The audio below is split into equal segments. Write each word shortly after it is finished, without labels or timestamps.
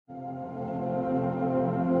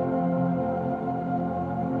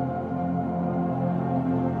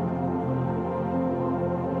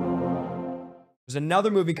There's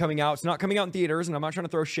another movie coming out. It's not coming out in theaters, and I'm not trying to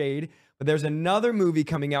throw shade, but there's another movie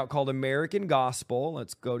coming out called American Gospel.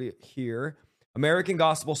 Let's go to here. American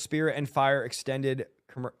Gospel Spirit and Fire extended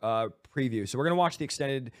preview. So we're going to watch the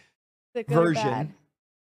extended version.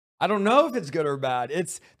 I don't know if it's good or bad.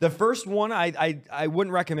 It's the first one. I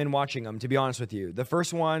wouldn't recommend watching them, to be honest with you. The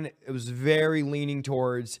first one, it was very leaning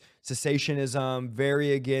towards cessationism,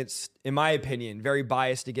 very against, in my opinion, very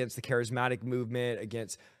biased against the charismatic movement,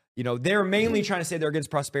 against, you know, they're mainly trying to say they're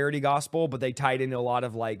against prosperity gospel, but they tied into a lot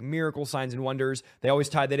of like miracle signs and wonders. They always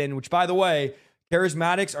tie that in, which, by the way,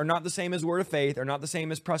 charismatics are not the same as word of faith, are not the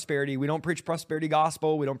same as prosperity. We don't preach prosperity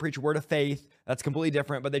gospel. We don't preach word of faith. That's completely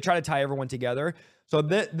different, but they try to tie everyone together. So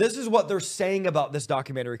this is what they're saying about this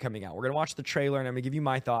documentary coming out. We're going to watch the trailer, and I'm going to give you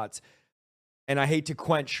my thoughts. And I hate to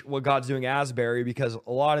quench what God's doing at Asbury, because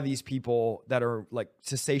a lot of these people that are like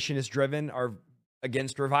cessationist driven are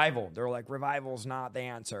against revival. They're like, revival's not the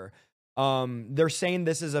answer. They're saying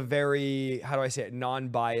this is a very, how do I say it,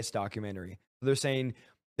 non-biased documentary. They're saying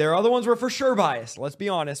there are other ones were for sure biased, let's be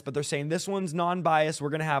honest, but they're saying this one's non-biased. We're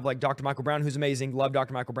going to have like Dr. Michael Brown, who's amazing. Love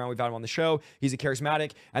Dr. Michael Brown. We've had him on the show. He's a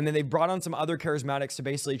charismatic. And then they've brought on some other charismatics to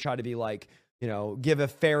basically try to be like, you know, give a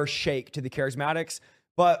fair shake to the charismatics.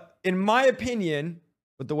 But in my opinion,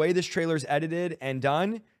 with the way this trailer is edited and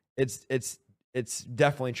done, it's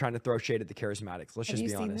definitely trying to throw shade at the charismatics. Let's just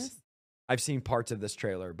be honest. I've seen parts of this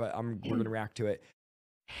trailer, but we're going to react to it.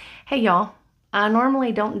 Hey, y'all. I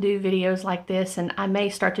normally don't do videos like this, and I may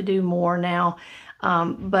start to do more now,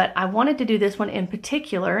 but I wanted to do this one in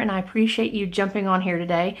particular, and I appreciate you jumping on here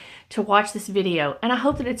today to watch this video, and I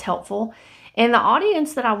hope that it's helpful. And the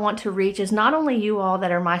audience that I want to reach is not only you all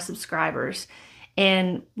that are my subscribers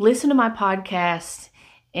and listen to my podcast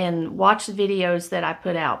and watch the videos that I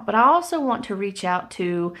put out, but I also want to reach out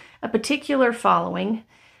to a particular following,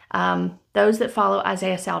 those that follow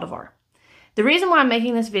Isaiah Saldivar. The reason why I'm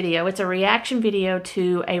making this video, it's a reaction video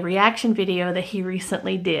to a reaction video that he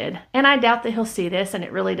recently did. And I doubt that he'll see this, and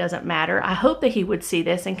it really doesn't matter. I hope that he would see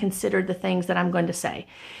this and consider the things that I'm going to say.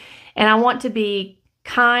 And I want to be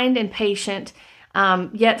kind and patient,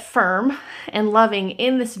 yet firm and loving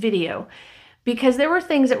in this video, because there were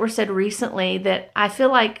things that were said recently that I feel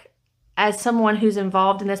like, as someone who's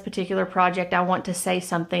involved in this particular project, I want to say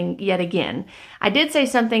something yet again. I did say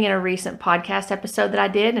something in a recent podcast episode that I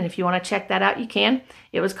did, and if you want to check that out, you can.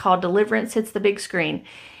 It was called Deliverance Hits the Big Screen.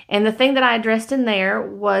 And the thing that I addressed in there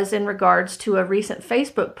was in regards to a recent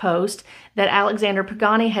Facebook post that Alexander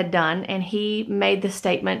Pagani had done, and he made the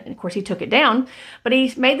statement, and of course he took it down, but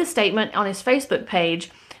he made the statement on his Facebook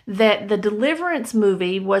page that the Deliverance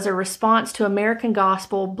movie was a response to American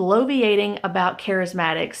Gospel bloviating about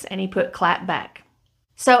charismatics, and he put clap back.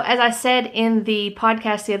 So as I said in the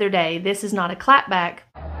podcast the other day, this is not a clap back.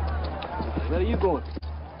 Where are you going?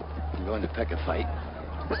 I'm going to pick a fight.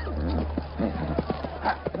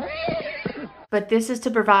 But this is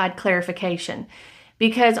to provide clarification.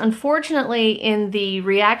 Because unfortunately, in the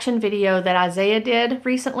reaction video that Isaiah did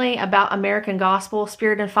recently about American Gospel,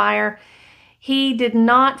 Spirit and Fire, he did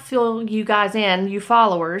not fill you guys in, you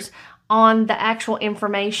followers, on the actual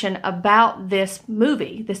information about this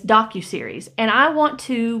movie, this docuseries. And I want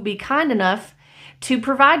to be kind enough to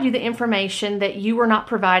provide you the information that you were not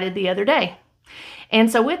provided the other day.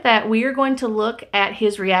 And so with that, we are going to look at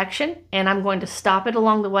his reaction, and I'm going to stop it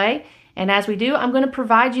along the way. And as we do, I'm going to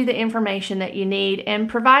provide you the information that you need and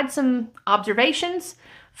provide some observations,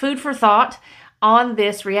 food for thought on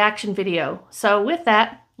this reaction video. So with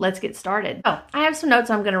that, let's get started. Oh, I have some notes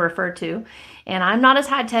I'm going to refer to, and I'm not as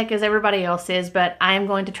high-tech as everybody else is, but I am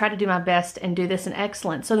going to try to do my best and do this in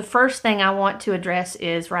excellence. So the first thing I want to address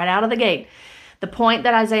is right out of the gate. The point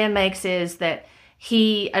that Isaiah makes is that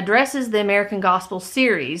he addresses the American Gospel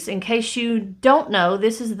series. In case you don't know,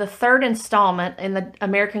 this is the third installment in the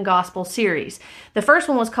American Gospel series. The first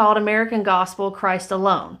one was called American Gospel, Christ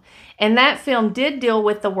Alone. And that film did deal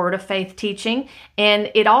with the Word of Faith teaching,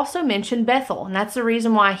 and it also mentioned Bethel. And that's the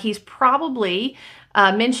reason why he's probably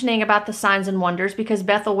mentioning about the signs and wonders, because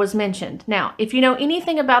Bethel was mentioned. Now, if you know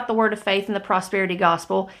anything about the Word of Faith and the prosperity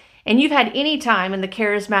gospel, and you've had any time in the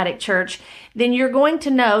charismatic church, then you're going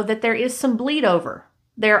to know that there is some bleed over.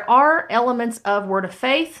 There are elements of Word of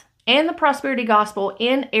Faith and the prosperity gospel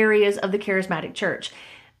in areas of the charismatic church.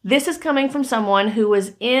 This is coming from someone who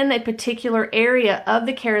was in a particular area of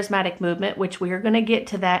the charismatic movement, which we are going to get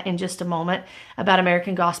to that in just a moment, about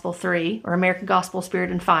American Gospel 3 or American Gospel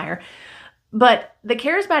Spirit and Fire. But the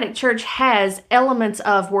charismatic church has elements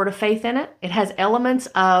of Word of Faith in it. It has elements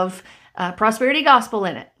of prosperity gospel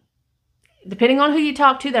in it. Depending on who you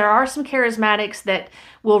talk to, there are some charismatics that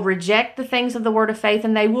will reject the things of the Word of Faith,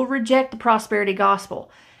 and they will reject the prosperity gospel.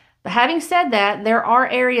 But having said that, there are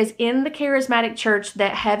areas in the charismatic church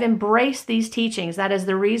that have embraced these teachings. That is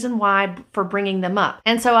the reason why for bringing them up.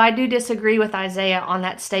 And so I do disagree with Isaiah on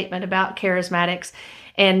that statement about charismatics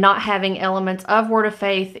and not having elements of word of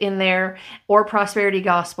faith in there or prosperity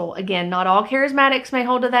gospel. Again, not all charismatics may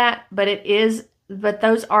hold to that, but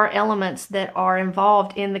those are elements that are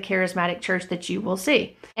involved in the charismatic church that you will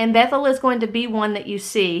see. And Bethel is going to be one that you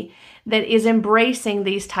see that is embracing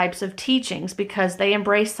these types of teachings because they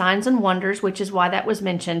embrace signs and wonders, which is why that was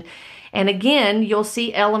mentioned. And again, you'll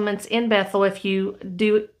see elements in Bethel. If you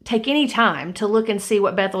do take any time to look and see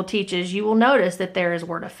what Bethel teaches, you will notice that there is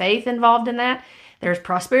word of faith involved in that. There's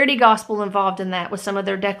prosperity gospel involved in that with some of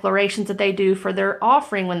their declarations that they do for their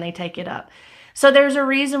offering when they take it up. So there's a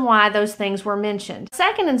reason why those things were mentioned. The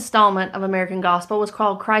second installment of American Gospel was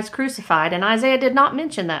called Christ Crucified, and Isaiah did not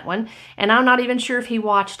mention that one, and I'm not even sure if he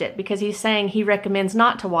watched it because he's saying he recommends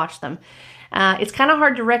not to watch them. It's kind of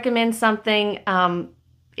hard to recommend something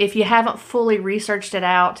if you haven't fully researched it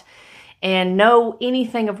out and know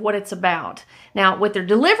anything of what it's about. Now, with their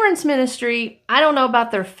deliverance ministry, I don't know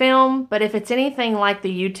about their film, but if it's anything like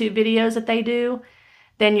the YouTube videos that they do,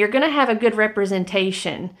 then you're going to have a good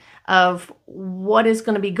representation of what is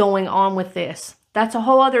going to be going on with this. That's a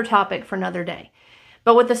whole other topic for another day.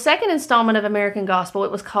 But with the second installment of American Gospel,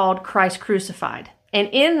 it was called Christ Crucified. And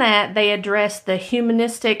in that, they addressed the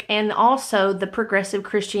humanistic and also the progressive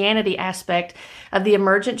Christianity aspect of the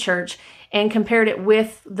emergent church and compared it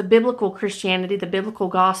with the biblical Christianity, the biblical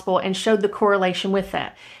gospel, and showed the correlation with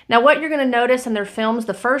that. Now, what you're going to notice in their films,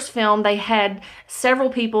 the first film, they had several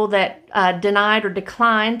people that denied or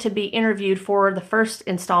declined to be interviewed for the first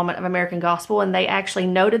installment of American Gospel, and they actually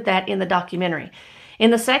noted that in the documentary.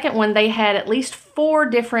 In the second one, they had at least 4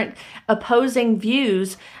 different opposing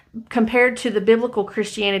views compared to the biblical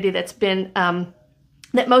Christianity that's been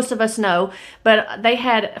that most of us know, but they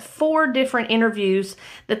had 4 different interviews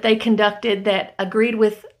that they conducted that agreed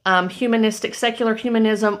with humanistic, secular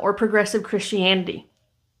humanism, or progressive Christianity.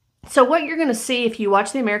 So what you're going to see if you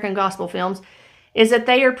watch the American Gospel films is that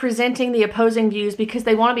they are presenting the opposing views because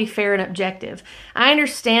they want to be fair and objective. I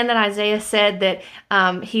understand that Isaiah said that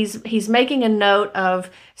he's making a note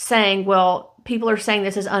of saying, well, people are saying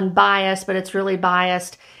this is unbiased, but it's really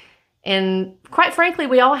biased. And quite frankly,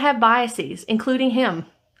 we all have biases, including him.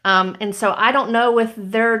 And so I don't know with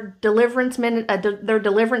their deliverance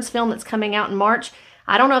film that's coming out in March.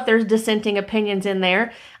 I don't know if there's dissenting opinions in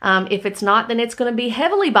there. If it's not, then it's going to be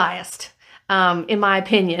heavily biased, in my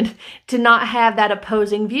opinion, to not have that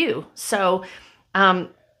opposing view. So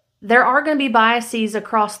there are going to be biases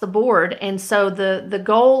across the board. And so the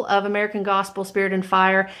goal of American Gospel, Spirit and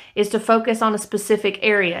Fire is to focus on a specific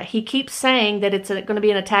area. He keeps saying that it's going to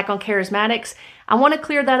be an attack on charismatics. I want to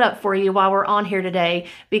clear that up for you while we're on here today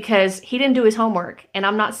because he didn't do his homework. And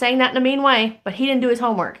I'm not saying that in a mean way, but he didn't do his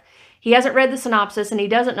homework. He hasn't read the synopsis and he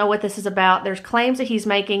doesn't know what this is about. There's claims that he's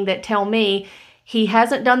making that tell me he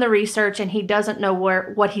hasn't done the research and he doesn't know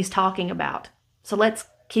what he's talking about. So let's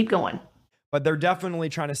keep going. But they're definitely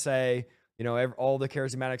trying to say, all the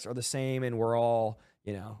charismatics are the same and we're all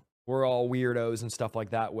weirdos and stuff like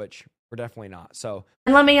that, which we're definitely not. So,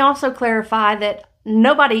 and let me also clarify that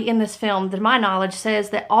nobody in this film, to my knowledge, says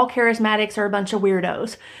that all charismatics are a bunch of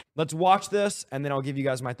weirdos. Let's watch this and then I'll give you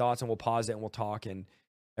guys my thoughts and we'll pause it and we'll talk and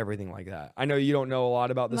everything like that. I know you don't know a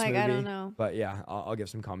lot about this movie. I don't know. But yeah, I'll give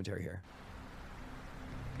some commentary here.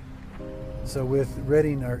 So with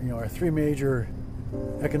Reading, our 3 major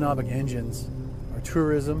economic engines are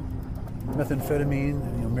tourism,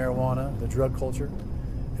 methamphetamine, marijuana, the drug culture,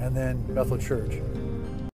 and then Bethel Church.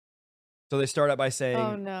 So they start out by saying,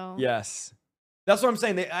 "Oh no." Yes. That's what I'm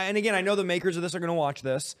saying. And again, I know the makers of this are going to watch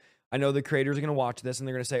this. I know the creators are going to watch this and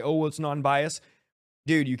they're going to say, "Oh, well, it's non-biased."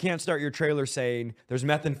 Dude, you can't start your trailer saying there's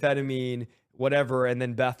methamphetamine, whatever, and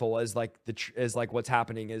then Bethel is like what's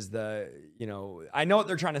happening is I know what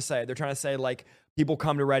they're trying to say. They're trying to say like people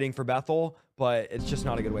come to Reading for Bethel, but it's just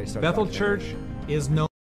not a good way to start. Bethel Church is no.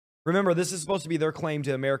 Remember, this is supposed to be their claim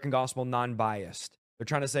to American Gospel non-biased. They're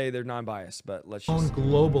trying to say they're non-biased, but let's just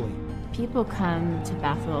globally. People come to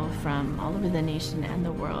Bethel from all over the nation and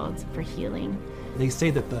the world for healing. They say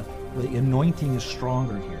that the anointing is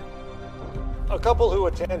stronger here. A couple who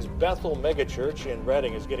attends Bethel Megachurch in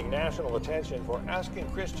Reading is getting national attention for asking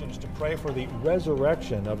Christians to pray for the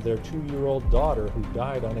resurrection of their 2-year-old daughter who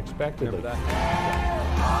died unexpectedly. Remember that?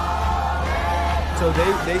 So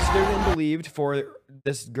they stood and believed for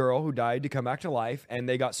this girl who died to come back to life, and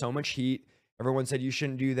they got so much heat. Everyone said you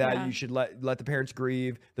shouldn't do that. Yeah. You should let the parents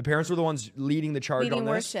grieve. The parents were the ones leading the charge on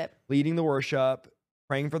this. Leading the worship,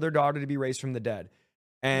 praying for their daughter to be raised from the dead.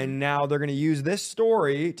 And now they're going to use this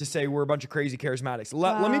story to say we're a bunch of crazy charismatics.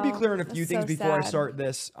 Let me be clear on a few things before I start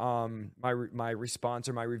this, my response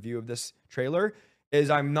or my review of this trailer. Is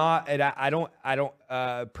I don't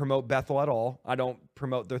promote Bethel at all. I don't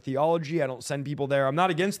promote their theology. I don't send people there. I'm not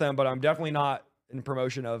against them, but I'm definitely not in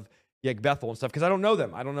promotion of Bethel and stuff because I don't know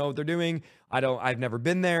them. I don't know what they're doing. I've never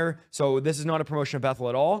been there. So this is not a promotion of Bethel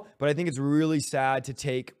at all. But I think it's really sad to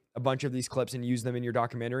take a bunch of these clips and use them in your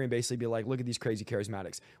documentary and basically be like, look at these crazy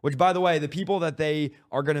charismatics. Which, by the way, the people that they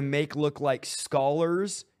are going to make look like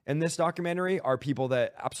scholars in this documentary are people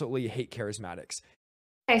that absolutely hate charismatics.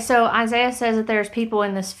 Okay, so Isaiah says that there's people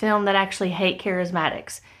in this film that actually hate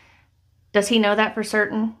charismatics. Does he know that for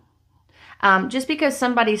certain? Just because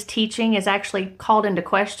somebody's teaching is actually called into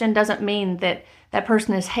question doesn't mean that that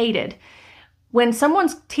person is hated. When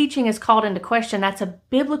someone's teaching is called into question, that's a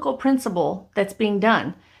biblical principle that's being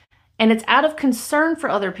done. And it's out of concern for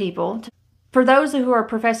other people. For those who are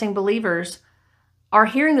professing believers are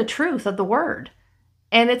hearing the truth of the word.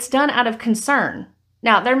 And it's done out of concern.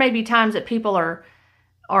 Now, there may be times that people are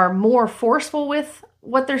more forceful with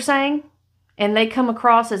what they're saying, and they come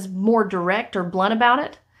across as more direct or blunt about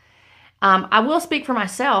it. I will speak for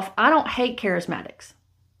myself. I don't hate charismatics.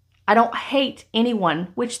 I don't hate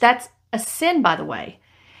anyone, which that's a sin, by the way.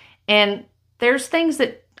 And there's things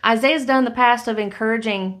that Isaiah's done in the past of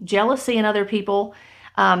encouraging jealousy in other people,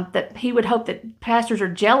 that he would hope that pastors are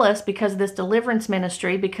jealous because of this deliverance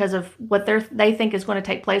ministry, because of what they think is going to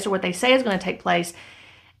take place or what they say is going to take place.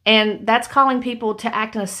 And that's calling people to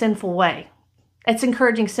act in a sinful way. It's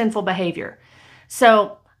encouraging sinful behavior.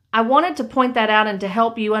 So I wanted to point that out and to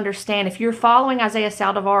help you understand, if you're following Isaiah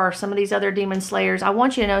Saldivar or some of these other demon slayers, I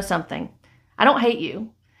want you to know something. I don't hate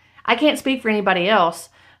you. I can't speak for anybody else,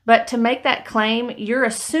 but to make that claim, you're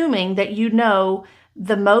assuming that you know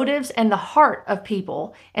the motives and the heart of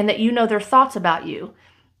people and that you know their thoughts about you.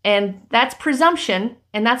 And that's presumption,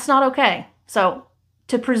 and that's not okay. So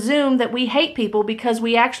to presume that we hate people because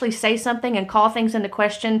we actually say something and call things into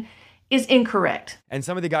question is incorrect. And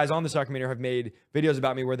some of the guys on this documentary have made videos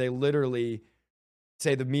about me where they literally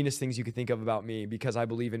say the meanest things you could think of about me because I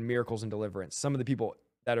believe in miracles and deliverance. Some of the people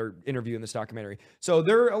that are interviewed in this documentary. So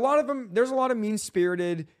there are a lot of them. There's a lot of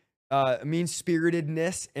mean-spiritedness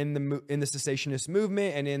in the cessationist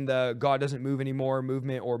movement and in the God doesn't move anymore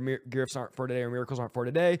movement, or gifts aren't for today or miracles aren't for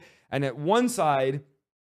today. And at one side,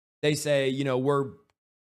 they say, we're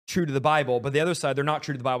true to the Bible, but the other side, they're not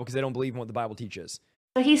true to the Bible because they don't believe in what the Bible teaches.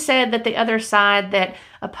 So he said that the other side that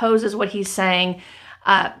opposes what he's saying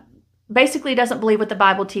basically doesn't believe what the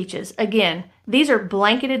Bible teaches. Again, these are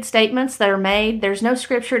blanketed statements that are made. There's no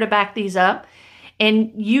scripture to back these up.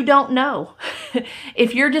 And you don't know.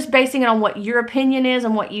 If you're just basing it on what your opinion is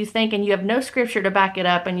and what you think, and you have no scripture to back it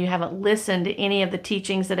up, and you haven't listened to any of the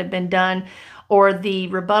teachings that have been done, or the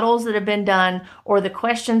rebuttals that have been done, or the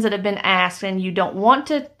questions that have been asked, and you don't want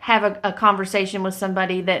to have a conversation with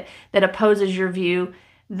somebody that opposes your view,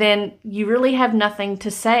 then you really have nothing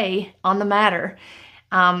to say on the matter.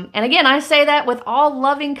 And again, I say that with all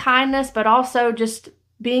loving kindness, but also just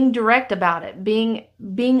being direct about it,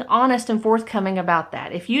 being honest and forthcoming about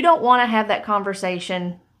that. If you don't want to have that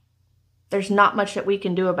conversation, there's not much that we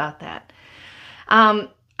can do about that.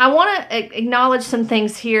 I want to acknowledge some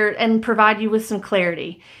things here and provide you with some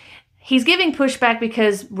clarity. He's giving pushback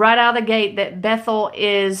because right out of the gate that Bethel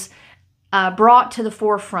is brought to the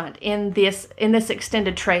forefront in this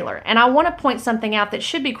extended trailer. And I want to point something out that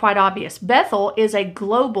should be quite obvious. Bethel is a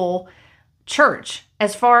global church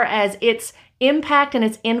as far as its impact and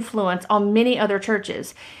its influence on many other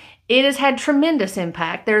churches. It has had tremendous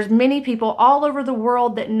impact. There's many people all over the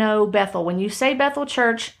world that know Bethel. When you say Bethel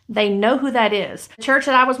Church, they know who that is. The church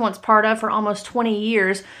that I was once part of for almost 20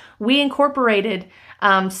 years, we incorporated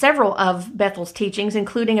several of Bethel's teachings,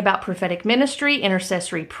 including about prophetic ministry,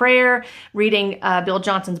 intercessory prayer, reading Bill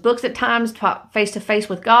Johnson's books at times, Face to Face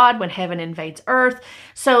with God, When Heaven Invades Earth.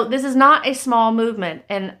 So this is not a small movement,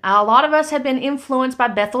 and a lot of us have been influenced by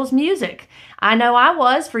Bethel's music. I know I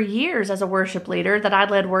was for years as a worship leader, that I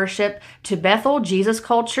led worship to Bethel, Jesus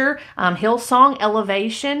Culture, Hillsong,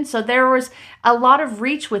 Elevation. So there was a lot of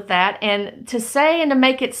reach with that. And to say and to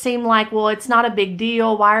make it seem like, well, it's not a big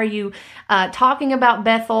deal. Why are you talking about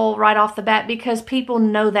Bethel right off the bat? Because people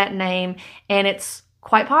know that name and it's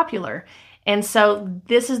quite popular. And so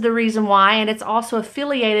this is the reason why. And it's also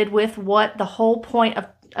affiliated with what the whole point of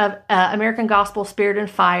American Gospel Spirit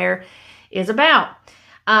and Fire is about.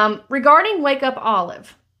 Regarding Wake Up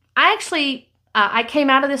Olive, I came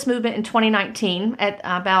out of this movement in 2019 at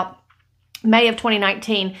about May of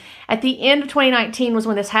 2019. At the end of 2019 was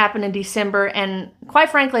when this happened in December, and quite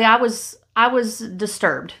frankly, I was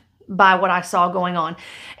disturbed by what I saw going on.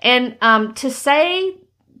 And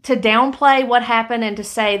to downplay what happened and to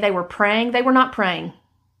say they were praying, they were not praying.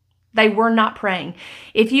 They were not praying.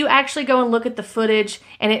 If you actually go and look at the footage,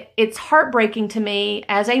 and it's heartbreaking to me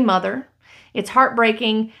as a mother. It's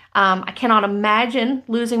heartbreaking. I cannot imagine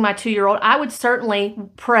losing my 2-year-old. I would certainly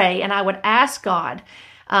pray and I would ask God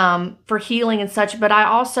for healing and such, but I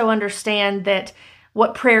also understand that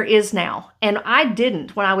what prayer is now. And I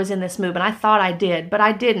didn't when I was in this movement. I thought I did, but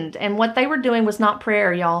I didn't. And what they were doing was not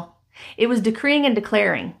prayer, y'all. It was decreeing and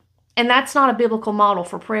declaring. And that's not a biblical model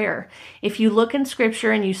for prayer. If you look in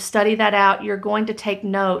scripture and you study that out, you're going to take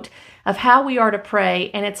note of how we are to pray.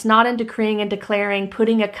 And it's not in decreeing and declaring,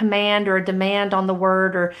 putting a command or a demand on the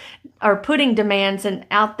word or putting demands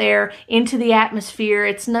out there into the atmosphere.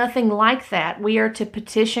 It's nothing like that. We are to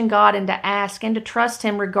petition God and to ask and to trust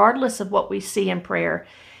Him regardless of what we see in prayer.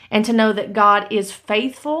 And to know that God is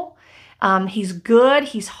faithful. He's good.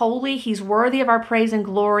 He's holy. He's worthy of our praise and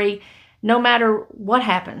glory, no matter what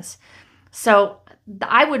happens. So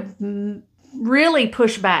I would really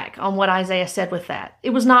push back on what Isaiah said with that.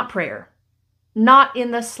 It was not prayer. Not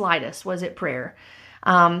in the slightest was it prayer.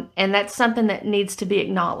 And that's something that needs to be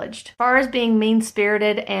acknowledged. As far as being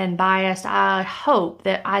mean-spirited and biased, I hope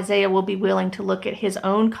that Isaiah will be willing to look at his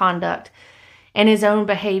own conduct and his own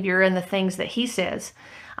behavior and the things that he says,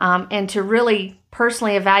 and to really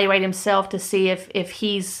personally evaluate himself to see if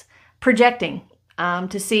he's projecting,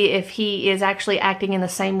 to see if he is actually acting in the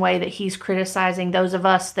same way that he's criticizing those of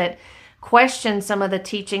us that question some of the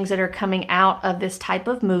teachings that are coming out of this type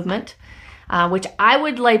of movement, which I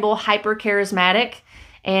would label hyper-charismatic,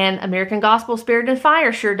 and American Gospel Spirit and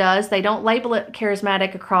Fire sure does. They don't label it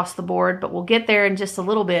charismatic across the board, but we'll get there in just a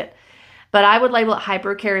little bit. But I would label it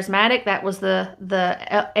hyper-charismatic. That was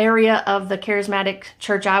the area of the charismatic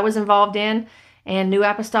church I was involved in, and New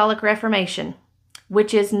Apostolic Reformation,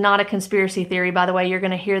 which is not a conspiracy theory, by the way. You're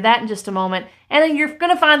going to hear that in just a moment. And then you're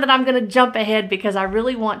going to find that I'm going to jump ahead because I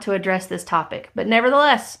really want to address this topic. But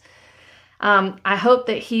nevertheless, I hope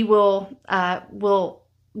that he will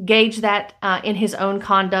gauge that in his own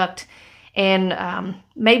conduct, and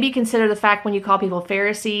maybe consider the fact when you call people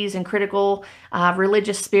Pharisees and critical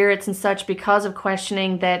religious spirits and such because of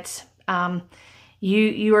questioning that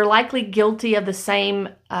you are likely guilty of the same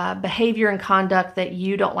behavior and conduct that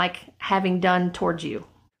you don't like having done towards you.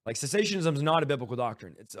 Like, cessationism is not a biblical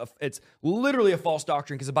doctrine. It's literally a false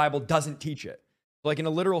doctrine because the Bible doesn't teach it. Like, in a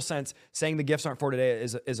literal sense, saying the gifts aren't for today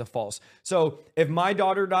is a false. So if my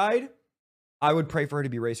daughter died, I would pray for her to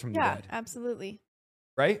be raised from the dead. Yeah, absolutely.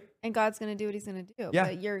 Right? And God's going to do what He's going to do. Yeah.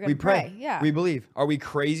 But you're going to pray. Yeah. We believe. Are we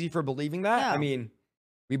crazy for believing that? No. I mean,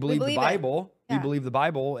 we believe the believe Bible. Yeah. We believe the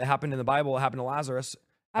Bible. It happened in the Bible. It happened to Lazarus.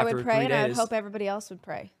 I after would pray, 3 and I would days. hope everybody else would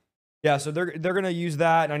pray. Yeah, so they're going to use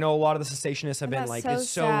that. And I know a lot of the cessationists have And been that's like, so it's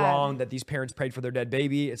so sad. wrong that these parents prayed for their dead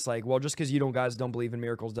baby. It's like, well, just because you guys don't believe in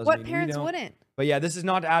miracles doesn't What mean we parents don't. wouldn't? But yeah, this is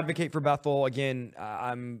not to advocate for Bethel. Again,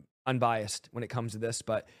 I'm unbiased when it comes to this,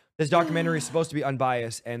 but this documentary is supposed to be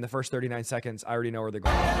unbiased, and the first 39 seconds, I already know where they're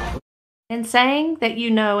going. And saying that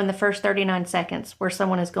you know in the first 39 seconds where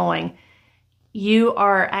someone is going, you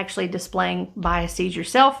are actually displaying biases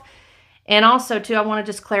yourself. And also, too, I want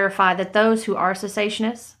to just clarify that those who are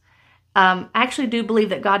cessationists actually do believe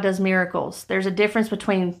that God does miracles. There's a difference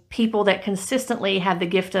between people that consistently have the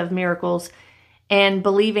gift of miracles and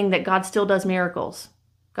believing that God still does miracles.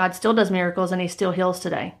 God still does miracles, and He still heals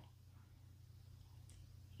today.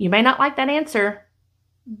 You may not like that answer,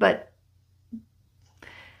 but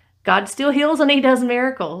God still heals and He does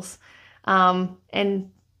miracles. And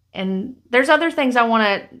there's other things I want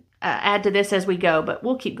to add to this as we go, but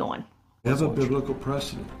we'll keep going. We have a biblical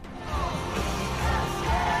precedent.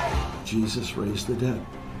 Jesus raised the dead.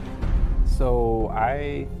 So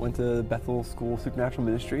I went to Bethel School of Supernatural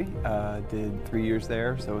Ministry, did 3 years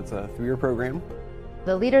there, so it's a 3-year program.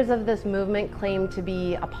 The leaders of this movement claim to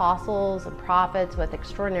be apostles and prophets with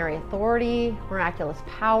extraordinary authority, miraculous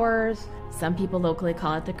powers. Some people locally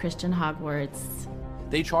call it the Christian Hogwarts.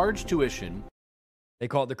 They charge tuition. They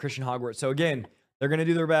call it the Christian Hogwarts. So again, they're going to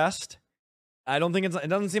do their best. I don't think it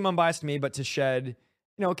doesn't seem unbiased to me, but to shed,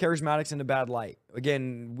 charismatics in a bad light.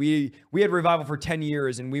 Again, we had revival for 10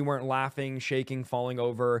 years and we weren't laughing, shaking, falling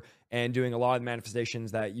over, and doing a lot of the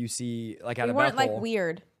manifestations that you see like out of Bethel. We weren't like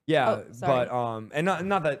weird. Yeah, oh, sorry. but and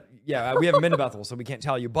not that. Yeah, we haven't been to Bethel, so we can't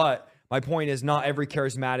tell you. But my point is, not every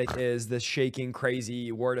charismatic is this shaking,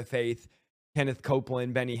 crazy word of faith, Kenneth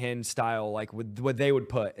Copeland, Benny Hinn style, like what they would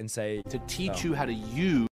put and say to teach you how to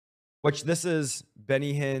use. Which this is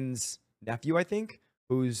Benny Hinn's nephew, I think,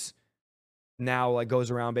 who's now like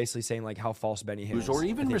goes around basically saying like how false Benny Hinn is. Or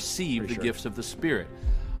even receive the gifts of the Spirit.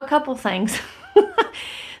 A couple things.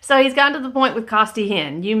 So he's gotten to the point with Costi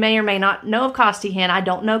Hinn. You may or may not know of Costi Hinn. I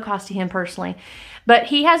don't know Costi Hinn personally. But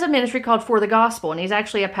he has a ministry called For the Gospel, and he's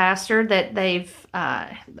actually a pastor that they've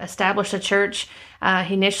established a church.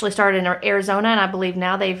 He initially started in Arizona, and I believe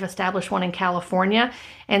now they've established one in California.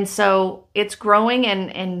 And so it's growing,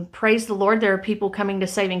 and praise the Lord, there are people coming to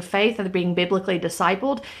saving faith and being biblically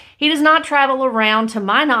discipled. He does not travel around, to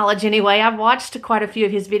my knowledge anyway. I've watched quite a few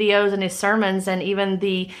of his videos and his sermons, and even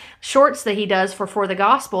the shorts that he does for the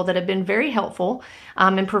Gospel that have been very helpful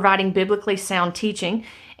in providing biblically sound teaching.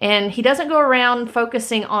 And he doesn't go around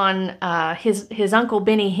focusing on his uncle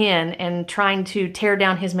Benny Hinn and trying to tear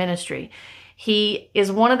down his ministry. He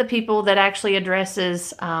is one of the people that actually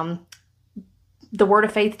addresses the Word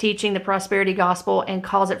of Faith teaching, the prosperity gospel, and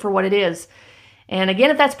calls it for what it is. And again,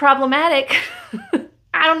 if that's problematic,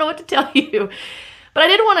 I don't know what to tell you. But I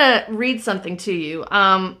did want to read something to you.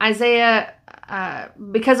 Isaiah,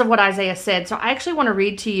 because of what Isaiah said. So I actually want to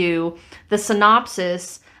read to you the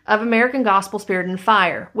synopsis of American Gospel, Spirit, and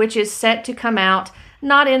Fire, which is set to come out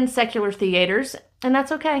not in secular theaters, and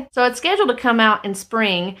that's okay. So it's scheduled to come out in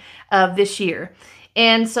spring of this year.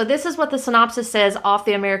 And so this is what the synopsis says off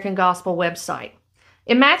the American Gospel website.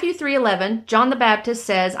 In Matthew 3:11, John the Baptist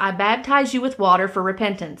says, "I baptize you with water for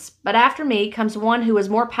repentance, but after me comes one who is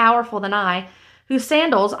more powerful than I, whose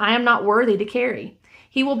sandals I am not worthy to carry.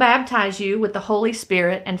 He will baptize you with the Holy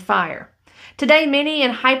Spirit and fire." Today, many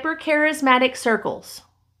in hyper-charismatic circles,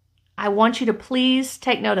 I want you to please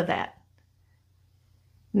take note of that.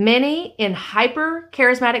 Many in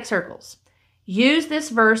hyper-charismatic circles use this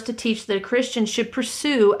verse to teach that a Christian should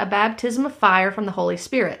pursue a baptism of fire from the Holy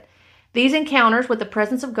Spirit. These encounters with the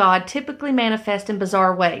presence of God typically manifest in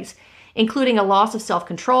bizarre ways, including a loss of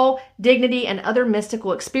self-control, dignity, and other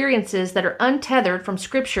mystical experiences that are untethered from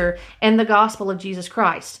Scripture and the gospel of Jesus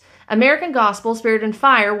Christ. American Gospel, Spirit, and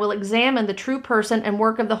Fire will examine the true person and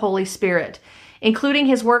work of the Holy Spirit, including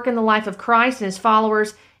his work in the life of Christ and his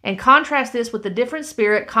followers, and contrast this with the different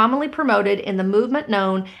spirit commonly promoted in the movement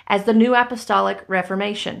known as the New Apostolic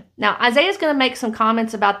Reformation. Now, Isaiah's going to make some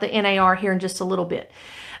comments about the NAR here in just a little bit.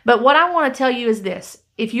 But what I want to tell you is this.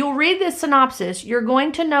 If you'll read this synopsis, you're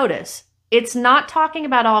going to notice it's not talking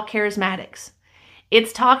about all charismatics.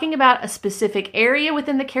 It's talking about a specific area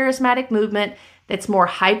within the charismatic movement that's more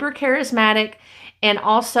hyper-charismatic, and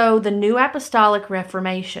also the New Apostolic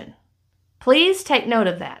Reformation. Please take note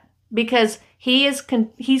of that, because he's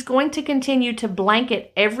going to continue to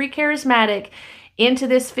blanket every charismatic into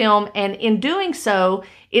this film, and in doing so,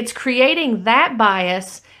 it's creating that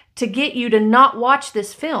bias to get you to not watch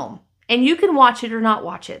this film. And you can watch it or not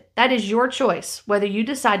watch it. That is your choice, whether you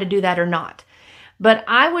decide to do that or not. But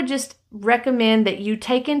I would just recommend that you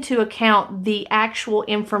take into account the actual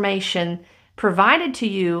information provided to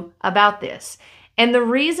you about this. And the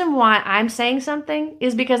reason why I'm saying something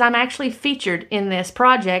is because I'm actually featured in this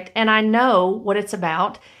project, and I know what it's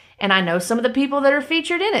about, and I know some of the people that are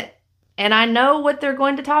featured in it, and I know what they're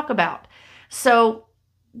going to talk about. So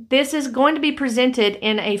this is going to be presented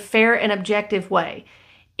in a fair and objective way.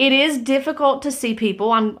 It is difficult to see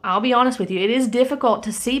people, I'll be honest with you, it is difficult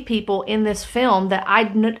to see people in this film that I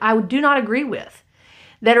do not agree with,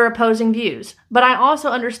 that are opposing views. But I also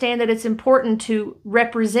understand that it's important to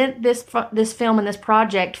represent this film and this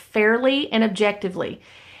project fairly and objectively.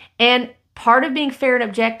 And part of being fair and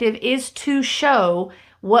objective is to show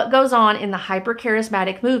what goes on in the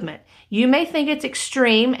hyper-charismatic movement. You may think it's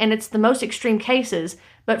extreme, and it's the most extreme cases,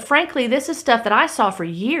 but frankly, this is stuff that I saw for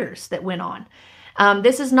years that went on.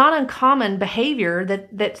 This is not uncommon behavior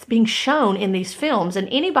that's being shown in these films, and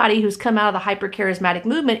anybody who's come out of the hyper-charismatic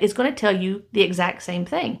movement is going to tell you the exact same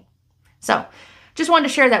thing. So, just wanted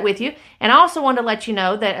to share that with you, and I also wanted to let you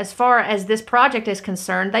know that as far as this project is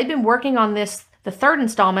concerned, they've been working on this, the third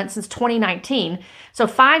installment, since 2019. So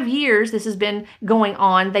 5 years this has been going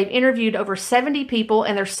on. They've interviewed over 70 people,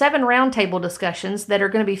 and there's 7 roundtable discussions that are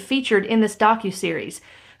going to be featured in this docuseries.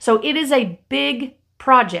 So it is a big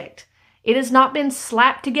project. It has not been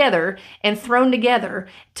slapped together and thrown together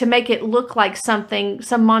to make it look like something,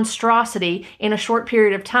 some monstrosity in a short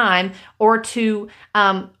period of time, or to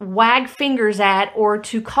wag fingers at, or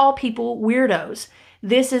to call people weirdos.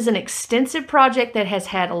 This is an extensive project that has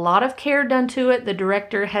had a lot of care done to it. The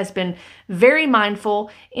director has been very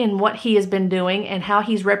mindful in what he has been doing and how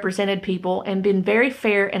he's represented people, and been very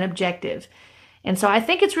fair and objective. And so I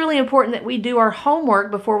think it's really important that we do our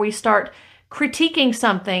homework before we start critiquing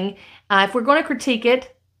something. If we're going to critique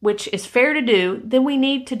it, which is fair to do, then we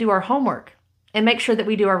need to do our homework and make sure that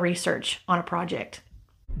we do our research on a project.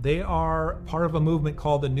 They are part of a movement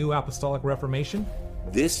called the New Apostolic Reformation.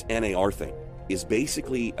 This NAR thing is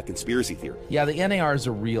basically a conspiracy theory. Yeah, the NAR is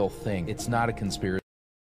a real thing. It's not a conspiracy.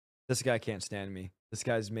 This guy can't stand me. This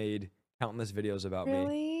guy's made countless videos about me.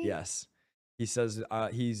 Really? Yes. He says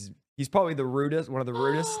he's probably the rudest, one of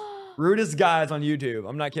the rudest guys on YouTube.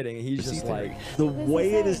 I'm not kidding. He's just like the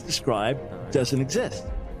way it is described doesn't exist.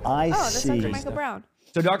 That's Dr. Michael Brown.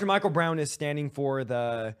 So Dr. Michael Brown is standing for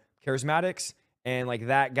the charismatics, and like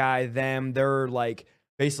that guy, they're like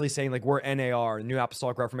basically saying like we're NAR, New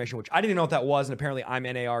Apostolic Reformation, which I didn't know what that was, and apparently I'm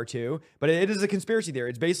NAR too. But it is a conspiracy theory.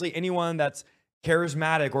 It's basically anyone that's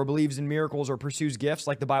charismatic or believes in miracles or pursues gifts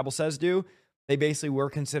like the Bible says do. They basically were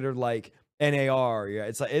considered like NAR. Yeah,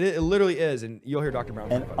 it's like it literally is, and you'll hear Dr. Brown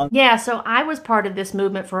talk about it. Yeah, so I was part of this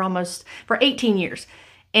movement for 18 years,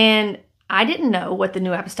 and I didn't know what the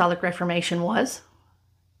New Apostolic Reformation was.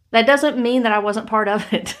 That doesn't mean that I wasn't part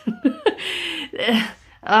of it.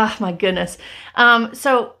 Oh my goodness.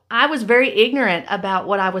 So I was very ignorant about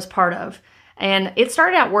what I was part of, and it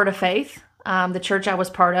started out Word of Faith. The church I was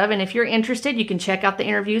part of. And if you're interested, you can check out the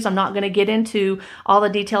interviews. I'm not going to get into all the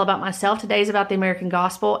detail about myself. Today's about the American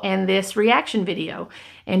gospel and this reaction video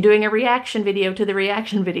and doing a reaction video to the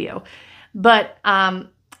reaction video. But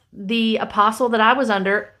the apostle that I was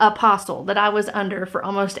under for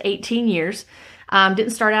almost 18 years,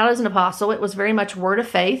 didn't start out as an apostle. It was very much Word of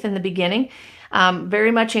Faith in the beginning. Very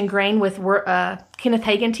much ingrained with Kenneth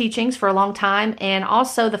Hagin teachings for a long time. And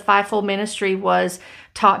also the fivefold ministry was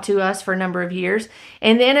taught to us for a number of years.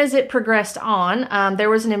 And then as it progressed on, there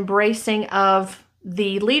was an embracing of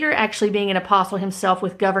the leader actually being an apostle himself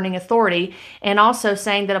with governing authority, and also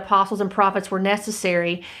saying that apostles and prophets were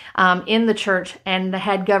necessary in the church and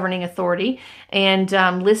had governing authority, and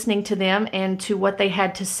listening to them and to what they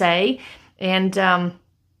had to say. And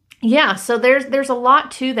yeah, so there's a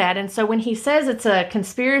lot to that. And so when he says it's a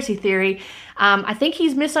conspiracy theory, I think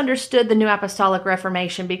he's misunderstood the New Apostolic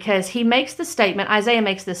Reformation, because he makes the statement, Isaiah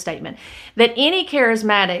makes this statement, that any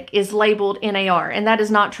charismatic is labeled NAR, and that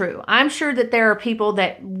is not true. I'm sure that there are people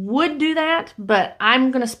that would do that, but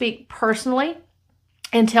I'm going to speak personally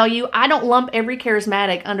and tell you I don't lump every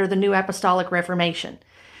charismatic under the New Apostolic Reformation.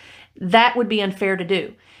 That would be unfair to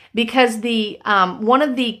do, because the one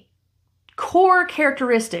of the core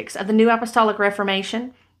characteristics of the New Apostolic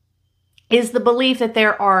Reformation is the belief that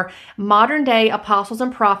there are modern day apostles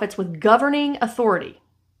and prophets with governing authority.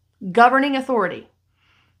 Governing authority.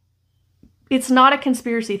 It's not a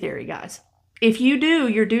conspiracy theory, guys. If you do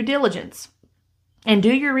your due diligence and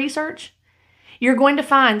do your research, you're going to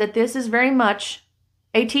find that this is very much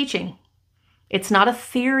a teaching. It's not a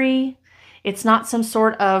theory. It's not some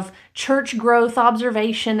sort of church growth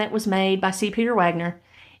observation that was made by C. Peter Wagner.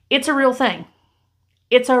 It's a real thing.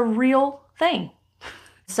 It's a real thing.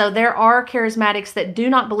 So there are charismatics that do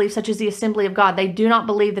not believe, such as the Assembly of God. They do not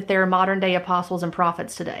believe that there are modern day apostles and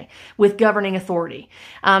prophets today with governing authority.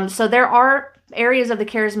 So there are areas of the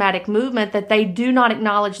charismatic movement that they do not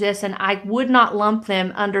acknowledge this, and I would not lump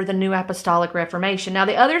them under the New Apostolic Reformation. Now,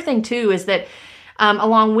 the other thing too is that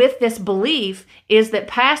along with this belief is that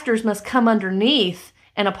pastors must come underneath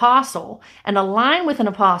an apostle and align with an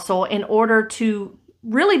apostle in order to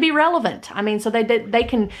really be relevant. I mean, so they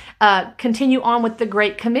can continue on with the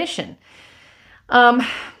Great Commission.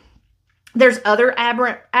 There's other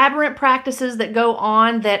aberrant practices that go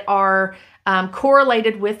on that are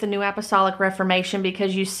correlated with the New Apostolic Reformation,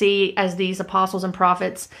 because you see as these apostles and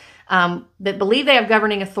prophets that believe they have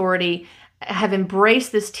governing authority have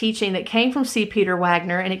embraced this teaching that came from C. Peter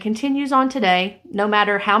Wagner, and it continues on today, no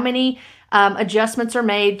matter how many adjustments are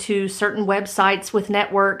made to certain websites with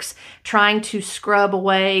networks trying to scrub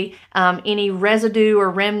away any residue or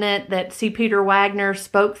remnant that C. Peter Wagner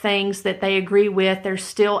spoke things that they agree with. There's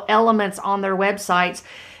still elements on their websites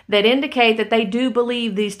that indicate that they do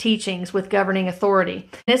believe these teachings with governing authority.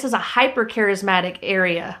 This is a hyper-charismatic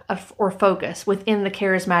area or focus within the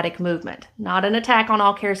charismatic movement, not an attack on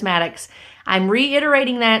all charismatics. I'm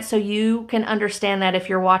reiterating that so you can understand that if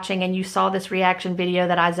you're watching and you saw this reaction video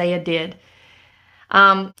that Isaiah did.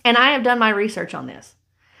 And I have done my research on this.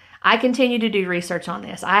 I continue to do research on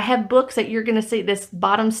this. I have books that you're going to see. This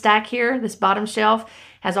bottom stack here, this bottom shelf,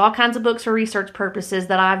 has all kinds of books for research purposes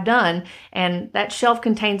that I've done. And that shelf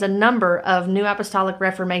contains a number of New Apostolic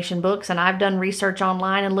Reformation books. And I've done research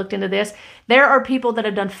online and looked into this. There are people that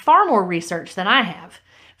have done far more research than I have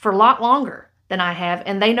for a lot longer than I have.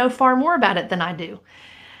 And they know far more about it than I do.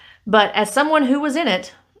 But as someone who was in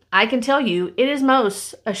it, I can tell you it is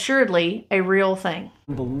most assuredly a real thing.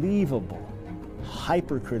 Unbelievable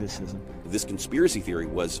hypercriticism. This conspiracy theory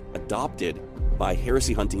was adopted by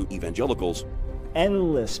heresy-hunting evangelicals.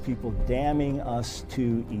 Endless people damning us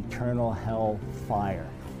to eternal hell fire.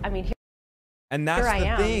 I mean, and that's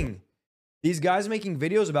the thing. These guys making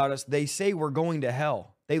videos about us, they say we're going to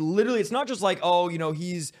hell. They literally, it's not just like, oh, you know,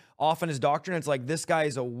 he's off on his doctrine. It's like, this guy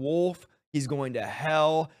is a wolf. He's going to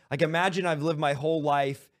hell. Like, imagine I've lived my whole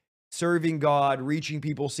life serving God, reaching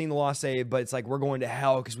people, seeing the lost saved, but it's like, we're going to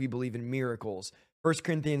hell because we believe in miracles. 1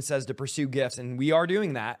 Corinthians says to pursue gifts, and we are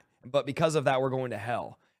doing that, but because of that, we're going to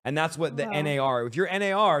hell. And that's what the NAR, if you're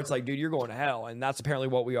NAR, it's like, dude, you're going to hell. And that's apparently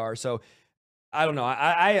what we are. So I don't know.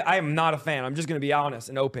 I am not a fan. I'm just going to be honest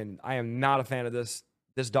and open. I am not a fan of this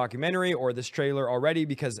documentary or this trailer already,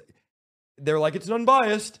 because they're like, it's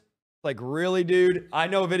unbiased. Like, really, dude? I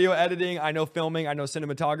know video editing, I know filming, I know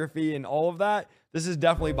cinematography and all of that. This is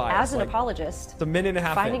definitely biased. As an apologist, it's a minute and a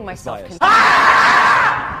half finding in, myself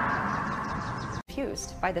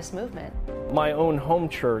confused by this movement. My own home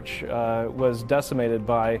church was decimated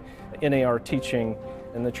by NAR teaching,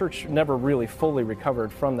 and the church never really fully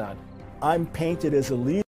recovered from that. I'm painted as a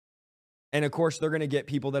leader. And of course, they're going to get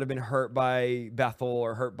people that have been hurt by Bethel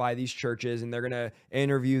or hurt by these churches, and they're going to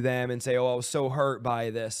interview them and say, oh, I was so hurt by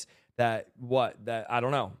this. That I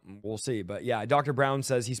don't know. We'll see. But yeah, Dr. Brown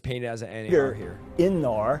says he's painted as an NAR here. In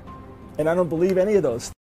NAR, and I don't believe any of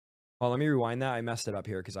those. Well, let me rewind that. I messed it up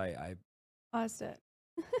here because I paused it.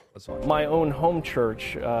 My own home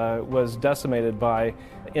church was decimated by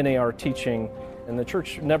NAR teaching, and the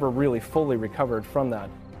church never really fully recovered from that.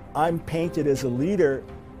 I'm painted as a leader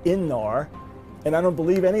in NAR, and I don't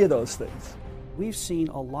believe any of those things. We've seen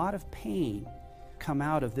a lot of pain come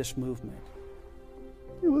out of this movement.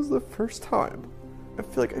 It was the first time I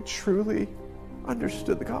feel like I truly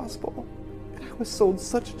understood the gospel, and I was sold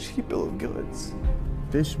such a cheap bill of goods.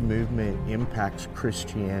 This movement impacts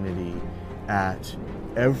Christianity at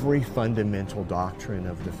every fundamental doctrine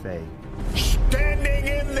of the faith. Standing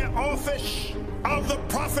in the office of the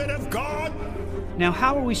prophet of God. Now,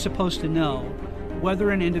 how are we supposed to know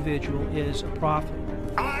whether an individual is a prophet?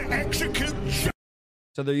 I execute.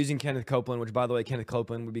 So they're using Kenneth Copeland, which, by the way, Kenneth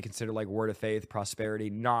Copeland would be considered like Word of Faith, prosperity,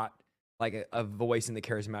 not like a voice in the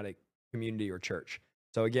charismatic community or church.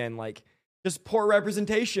 So again, like, just poor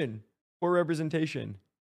representation. Poor representation.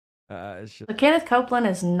 So Kenneth Copeland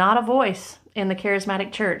is not a voice in the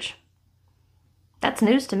charismatic church. That's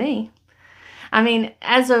news to me. I mean,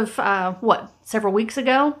 as of, several weeks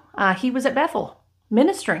ago, he was at Bethel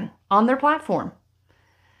ministering on their platform.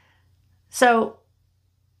 So,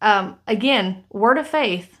 again, Word of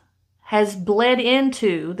Faith has bled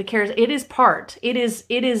into the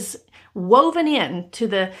it is woven into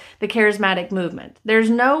the charismatic movement. There's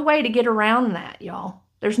no way to get around that, y'all.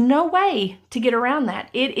 There's no way to get around that.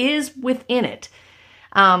 It is within it.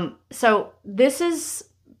 So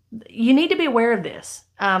you need to be aware of this.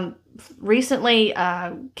 Recently,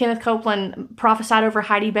 Kenneth Copeland prophesied over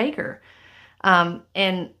Heidi Baker.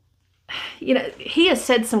 And he has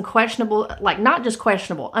said some questionable, like not just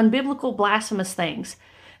questionable, unbiblical, blasphemous things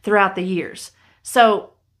throughout the years.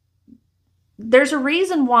 So there's a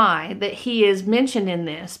reason why that he is mentioned in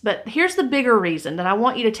this, but here's the bigger reason that I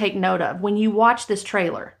want you to take note of when you watch this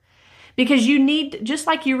trailer. Because you need, just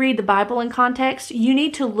like you read the Bible in context, you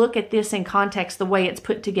need to look at this in context the way it's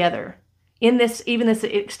put together in this, even this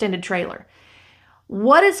extended trailer.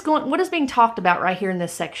 What is being talked about right here in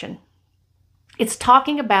this section? It's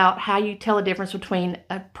talking about how you tell a difference between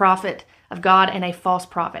a prophet of God and a false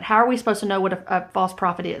prophet. How are we supposed to know what a false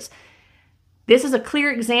prophet is? This is a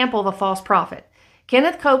clear example of a false prophet.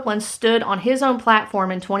 Kenneth Copeland stood on his own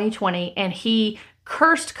platform in 2020 and he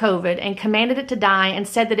cursed COVID and commanded it to die and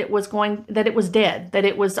said that it was dead, that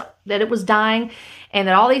it was dying, and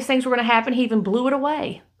that all these things were going to happen. He even blew it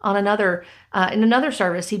away on in another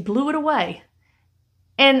service. He blew it away.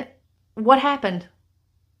 And what happened?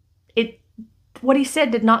 What he said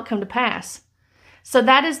did not come to pass. So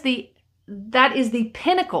that is the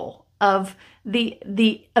pinnacle of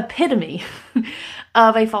the epitome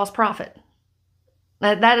of a false prophet.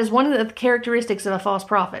 That is one of the characteristics of a false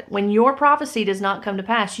prophet. When your prophecy does not come to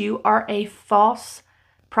pass, you are a false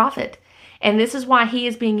prophet. And this is why he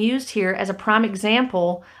is being used here as a prime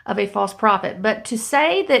example of a false prophet. But to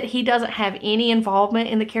say that he doesn't have any involvement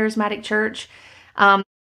in the charismatic church,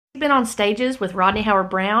 he's been on stages with Rodney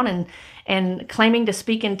Howard-Browne and claiming to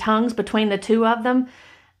speak in tongues between the two of them.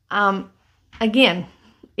 Again,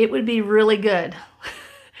 it would be really good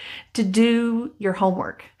to do your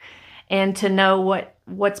homework and to know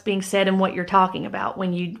what's being said and what you're talking about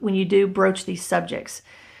when you do broach these subjects.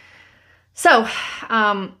 So,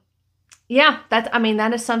 that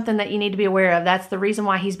is something that you need to be aware of. That's the reason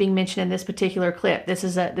why he's being mentioned in this particular clip. This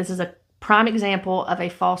is a prime example of a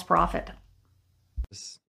false prophet.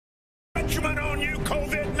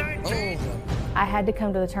 I had to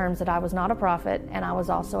come to the terms that I was not a prophet and I was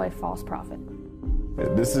also a false prophet.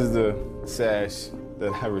 This is the sash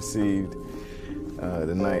that I received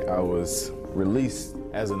the night I was released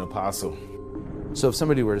as an apostle. So if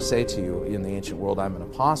somebody were to say to you in the ancient world, I'm an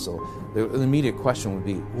apostle, the immediate question would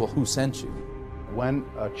be, well, who sent you? When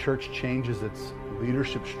a church changes its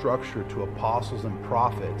leadership structure to apostles and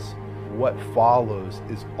prophets, what follows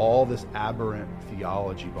is all this aberrant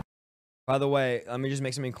theology. By the way, let me just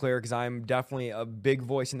make something clear, because I'm definitely a big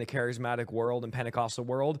voice in the charismatic world and Pentecostal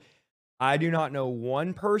world. I do not know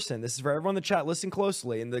one person, this is for everyone in the chat, listen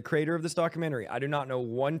closely, and the creator of this documentary, I do not know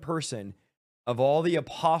one person of all the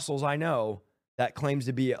apostles I know that claims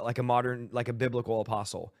to be like a modern, like a biblical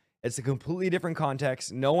apostle. It's a completely different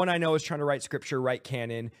context. No one I know is trying to write scripture, write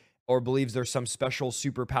canon, or believes there's some special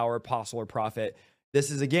superpower apostle or prophet. This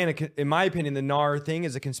is, again, in my opinion, the NAR thing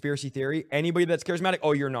is a conspiracy theory. Anybody that's charismatic,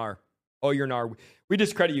 oh, you're NAR. Oh, you're NAR. We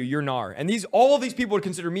discredit you. You're NAR. And all of these people would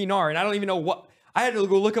consider me NAR, and I don't even know what. I had to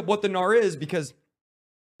go look up what the NAR is, because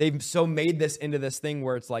they've so made this into this thing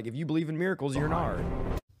where it's like, if you believe in miracles, you're NAR.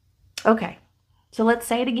 Okay, so let's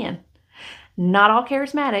say it again. Not all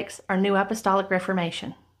charismatics are New Apostolic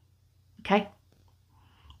Reformation. Okay?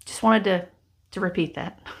 Just wanted to repeat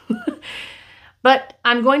that. But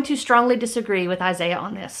I'm going to strongly disagree with Isaiah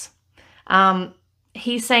on this.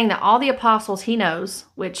 He's saying that all the apostles he knows,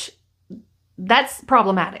 which that's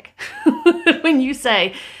problematic. When you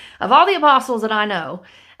say, of all the apostles that I know,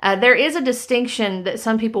 there is a distinction that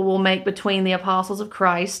some people will make between the apostles of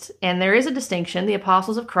Christ, and there is a distinction, the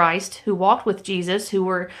apostles of Christ who walked with Jesus, who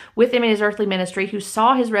were with him in his earthly ministry, who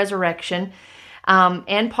saw his resurrection.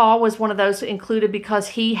 And Paul was one of those included,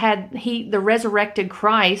 because the resurrected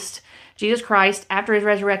Christ, Jesus Christ, after his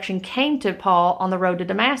resurrection, came to Paul on the road to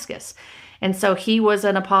Damascus. And so he was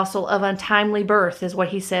an apostle of untimely birth, is what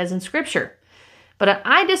he says in Scripture. But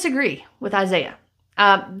I disagree with Isaiah.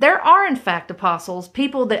 There are, in fact, apostles,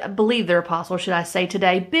 people that believe they're apostles, should I say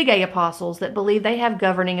today, big A apostles that believe they have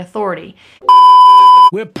governing authority.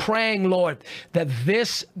 We're praying, Lord, that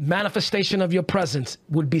this manifestation of your presence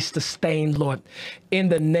would be sustained, Lord, in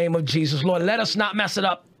the name of Jesus. Lord, let us not mess it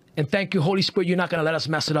up. And thank you, Holy Spirit, you're not going to let us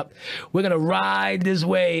mess it up. We're going to ride this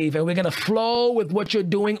wave, and we're going to flow with what you're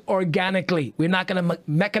doing organically. We're not going to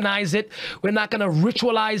mechanize it. We're not going to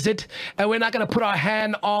ritualize it. And we're not going to put our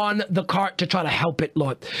hand on the cart to try to help it,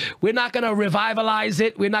 Lord. We're not going to revivalize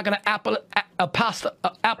it. We're not going to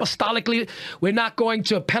apostolically. We're not going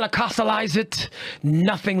to Pentecostalize it.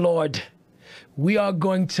 Nothing, Lord. We are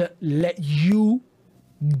going to let you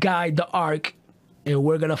guide the ark, and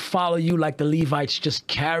we're going to follow you like the Levites, just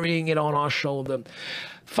carrying it on our shoulder.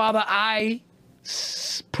 Father, I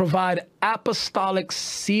provide apostolic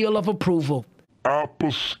seal of approval.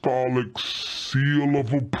 Apostolic seal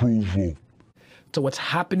of approval. So what's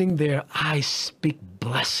happening there, I speak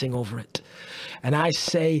blessing over it. And I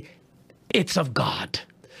say, it's of God.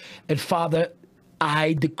 And Father,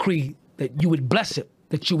 I decree that you would bless it,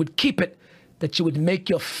 that you would keep it, that you would make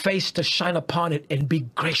your face to shine upon it and be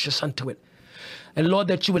gracious unto it. And Lord,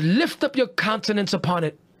 that you would lift up your countenance upon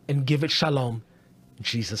it and give it shalom. In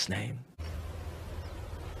Jesus' name.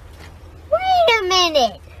 Wait a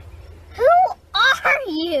minute. Who are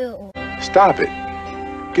you? Stop it.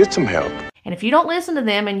 Get some help. And if you don't listen to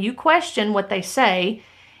them and you question what they say,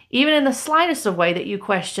 even in the slightest of way that you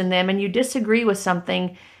question them and you disagree with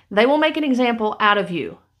something, they will make an example out of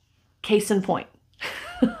you. Case in point.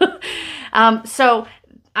 So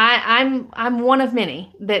I'm one of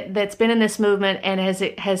many that's been in this movement and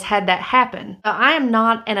has had that happen. I am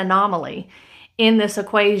not an anomaly in this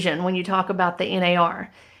equation when you talk about the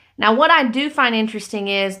NAR. Now, what I do find interesting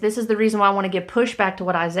is, this is the reason why I want to give pushback to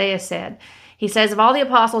what Isaiah said. He says of all the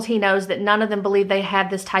apostles he knows that none of them believe they have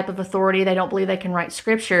this type of authority. They don't believe they can write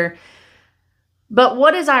scripture. But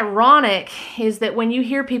what is ironic is that when you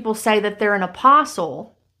hear people say that they're an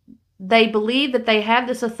apostle, they believe that they have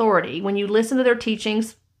this authority. When you listen to their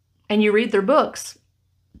teachings and you read their books,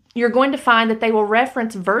 you're going to find that they will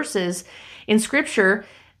reference verses in scripture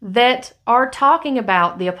that are talking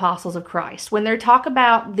about the apostles of Christ. When they talk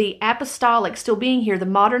about the apostolic still being here, the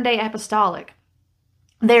modern day apostolic,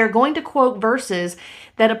 they are going to quote verses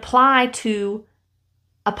that apply to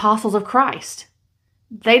apostles of Christ.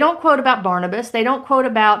 They don't quote about Barnabas. They don't quote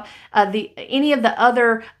about any of the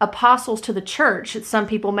other apostles to the church. Some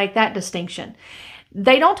people make that distinction.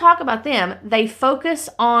 They don't talk about them. They focus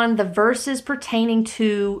on the verses pertaining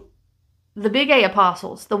to the big A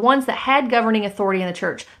apostles, the ones that had governing authority in the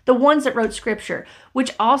church, the ones that wrote scripture,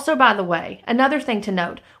 which also, by the way, another thing to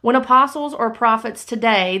note, when apostles or prophets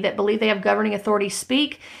today that believe they have governing authority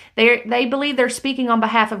speak, they believe they're speaking on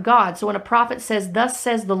behalf of God. So when a prophet says, "Thus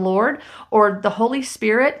says the Lord," or the Holy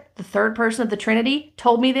Spirit, the third person of the Trinity,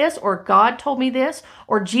 told me this, or God told me this,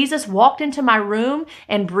 or Jesus walked into my room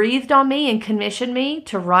and breathed on me and commissioned me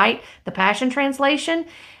to write the Passion Translation,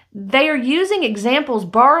 they are using examples,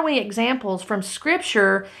 borrowing examples from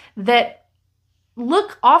scripture that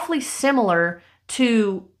look awfully similar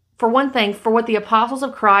to, for one thing, for what the apostles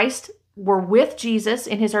of Christ were with Jesus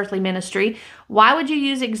in his earthly ministry. Why would you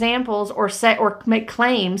use examples or make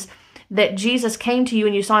claims that Jesus came to you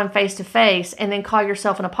and you saw him face to face and then call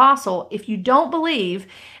yourself an apostle if you don't believe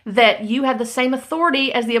that you have the same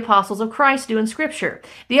authority as the apostles of Christ do in Scripture?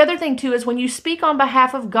 The other thing too is when you speak on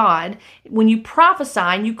behalf of God, when you prophesy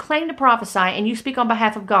and you claim to prophesy and you speak on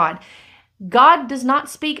behalf of God, God does not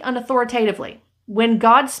speak unauthoritatively. When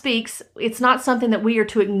God speaks, it's not something that we are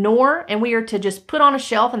to ignore and we are to just put on a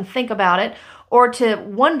shelf and think about it or to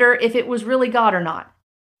wonder if it was really God or not.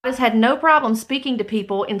 God has had no problem speaking to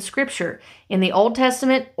people in Scripture, in the Old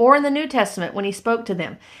Testament or in the New Testament when he spoke to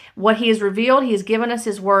them. What he has revealed, he has given us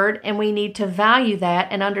his word, and we need to value that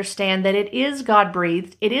and understand that it is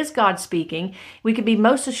God-breathed, it is God speaking. We can be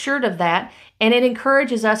most assured of that, and it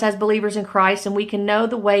encourages us as believers in Christ, and we can know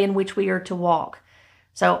the way in which we are to walk.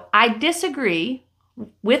 So I disagree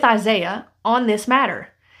with Isaiah on this matter,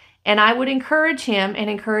 and I would encourage him and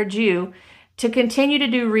encourage you to continue to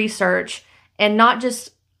do research and not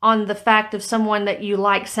just on the fact of someone that you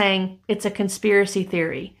like saying it's a conspiracy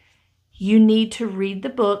theory. You need to read the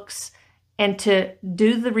books and to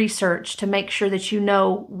do the research to make sure that you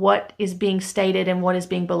know what is being stated and what is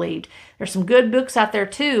being believed. There's some good books out there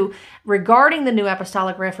too regarding the New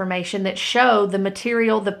Apostolic Reformation that show the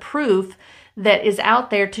material, the proof that is out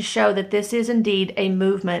there to show that this is indeed a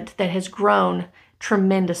movement that has grown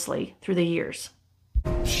tremendously through the years.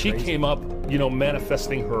 She came up,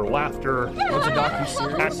 manifesting her laughter,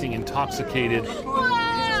 acting intoxicated.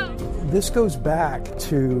 This goes back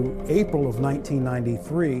to April of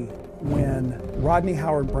 1993 when Rodney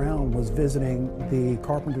Howard-Browne was visiting the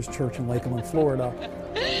Carpenter's Church in Lakeland, Florida.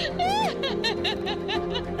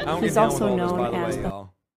 He's also known as the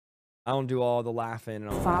I don't do all the laughing and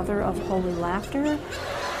all Father of Holy Laughter.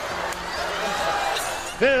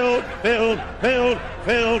 Filled.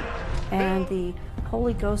 And the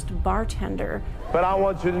Holy Ghost bartender. But I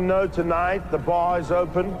want you to know tonight the bar is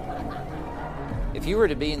open. If you were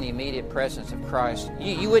to be in the immediate presence of Christ,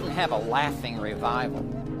 you wouldn't have a laughing revival.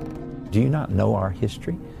 Do you not know our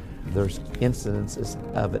history? There's incidences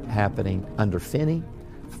of it happening under Finney,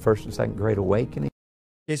 First and Second Great Awakening.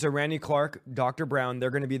 Okay, so Randy Clark, Dr. Brown, they're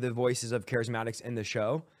going to be the voices of charismatics in the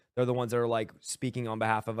show. They're the ones that are like speaking on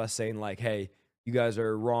behalf of us, saying like, hey, you guys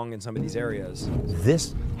are wrong in some of these areas.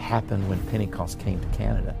 This happened when Pentecost came to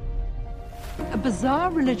Canada. A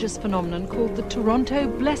bizarre religious phenomenon called the Toronto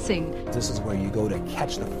Blessing. This is where you go to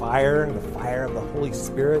catch the fire of the Holy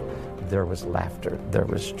Spirit. There was laughter, there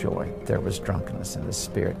was joy, there was drunkenness in the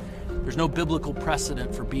Spirit. There's no biblical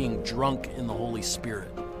precedent for being drunk in the Holy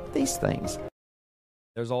Spirit. These things.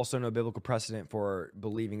 There's also no biblical precedent for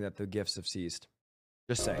believing that the gifts have ceased.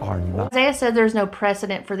 Just saying. Isaiah said there's no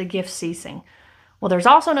precedent for the gift ceasing. Well, there's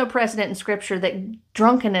also no precedent in Scripture that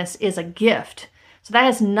drunkenness is a gift. So that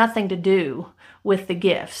has nothing to do with the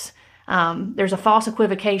gifts. There's a false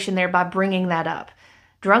equivocation there by bringing that up.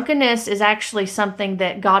 Drunkenness is actually something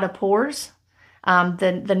that God abhors,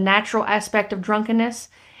 the natural aspect of drunkenness.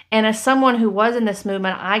 And as someone who was in this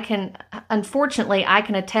movement, unfortunately, I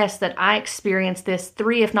can attest that I experienced this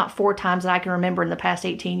 3, if not 4 times that I can remember in the past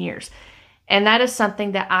 18 years. And that is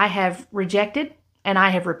something that I have rejected and I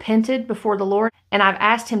have repented before the Lord. And I've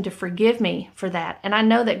asked him to forgive me for that. And I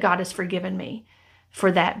know that God has forgiven me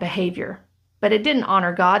for that behavior. But it didn't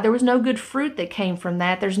honor God. There was no good fruit that came from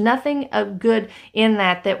that. There's nothing of good in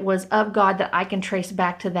that was of God that I can trace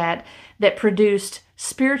back to that produced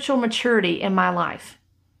spiritual maturity in my life.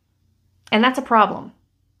 And that's a problem.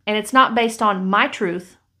 And it's not based on my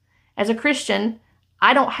truth. As a Christian,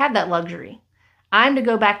 I don't have that luxury. I'm to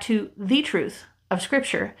go back to the truth of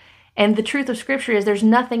Scripture. And the truth of Scripture is there's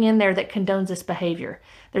nothing in there that condones this behavior.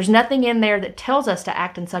 There's nothing in there that tells us to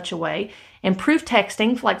act in such a way. And proof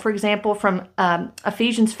texting, like for example from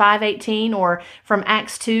Ephesians 5:18 or from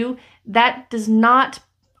Acts 2, that does not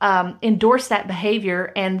endorse that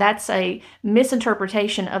behavior, and that's a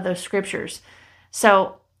misinterpretation of those scriptures.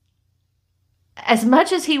 So as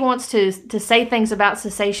much as he wants to say things about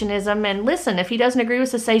cessationism, and listen, if he doesn't agree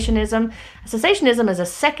with cessationism is a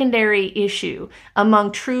secondary issue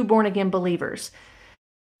among true born-again believers.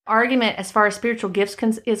 Argument as far as spiritual gifts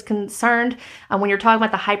is concerned, when you're talking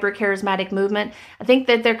about the hyper-charismatic movement, I think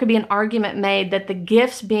that there could be an argument made that the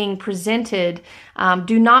gifts being presented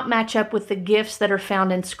do not match up with the gifts that are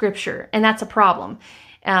found in Scripture, and that's a problem.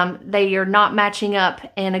 They are not matching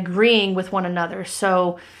up and agreeing with one another.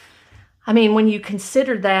 So, I mean, when you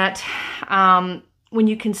consider that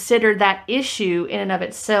issue in and of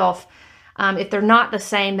itself, if they're not the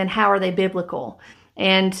same, then how are they biblical?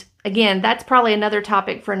 And again, that's probably another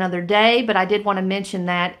topic for another day, but I did want to mention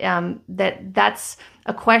that that's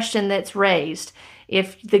a question that's raised.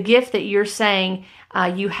 If the gift that you're saying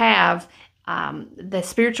you have, the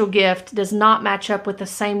spiritual gift does not match up with the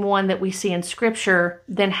same one that we see in Scripture,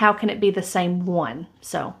 then how can it be the same one?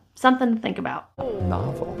 So, something to think about.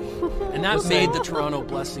 Novel. And that made the Toronto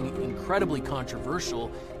blessing incredibly controversial,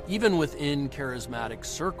 even within charismatic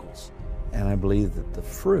circles. And I believe that the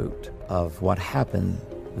fruit of what happened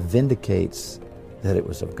vindicates that it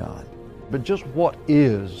was of God. But just what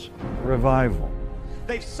is revival?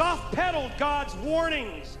 They've soft-pedaled God's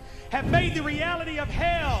warnings, have made the reality of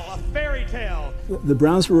hell a fairy tale. The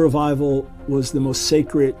Brownsville Revival was the most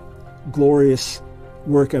sacred, glorious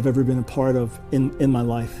work I've ever been a part of in my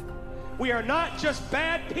life. We are not just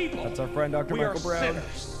bad people. That's our friend, Dr. Michael Brown.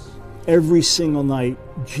 Sinners. Every single night,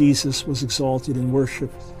 Jesus was exalted in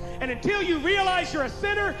worship. And until you realize you're a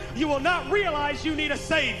sinner, you will not realize you need a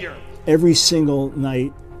Savior. Every single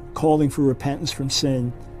night, calling for repentance from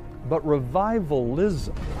sin. But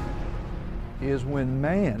revivalism is when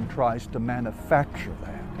man tries to manufacture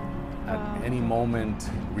that. At any moment,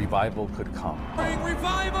 revival could come.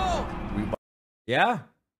 Revival! Yeah.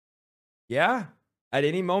 Yeah. At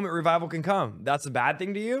any moment, revival can come. That's a bad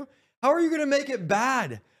thing to you? How are you going to make it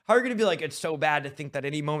bad? How are you going to be like, it's so bad to think that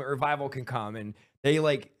any moment revival can come? And they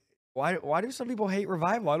like, why do some people hate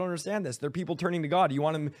revival? I don't understand this. They're people turning to God. You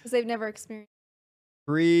want them... Because they've never experienced.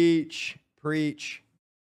 Preach.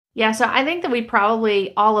 Yeah, so I think that we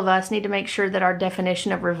probably, all of us, need to make sure that our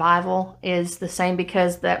definition of revival is the same,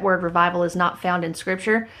 because that word revival is not found in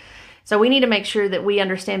Scripture. So we need to make sure that we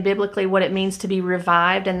understand biblically what it means to be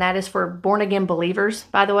revived, and that is for born-again believers,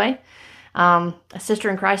 by the way. A sister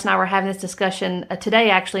in Christ and I were having this discussion today,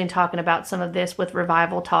 actually, and talking about some of this with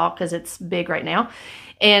revival talk, because it's big right now.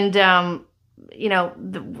 And,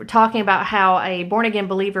 we're talking about how a born-again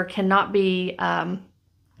believer cannot be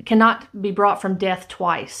brought from death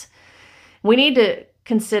twice. We need to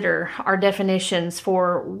consider our definitions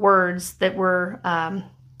for words that we're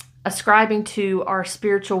ascribing to our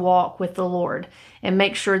spiritual walk with the Lord, and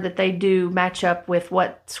make sure that they do match up with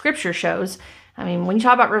what Scripture shows. I mean, when you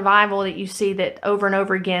talk about revival, that you see that over and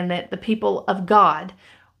over again, that the people of God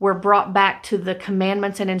were brought back to the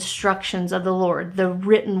commandments and instructions of the Lord, the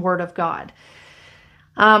written word of God.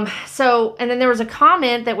 And then there was a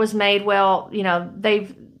comment that was made, well,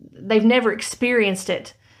 they've never experienced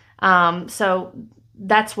it. So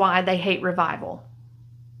that's why they hate revival.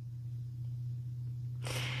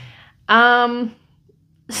 Another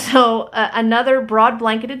broad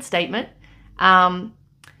blanketed statement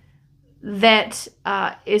that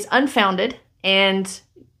is unfounded, and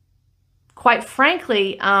quite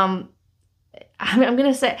frankly, I'm going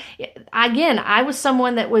to say, again, I was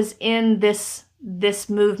someone that was in this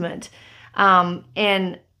movement,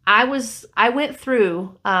 and I went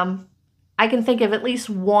through, I can think of at least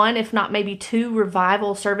one, if not maybe two,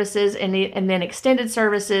 revival services, and then extended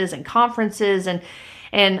services and conferences and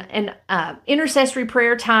intercessory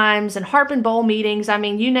prayer times and harp and bowl meetings. I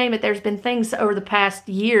mean, you name it. There's been things over the past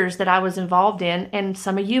years that I was involved in, and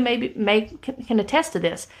some of you can attest to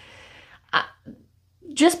this.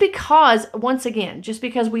 Just because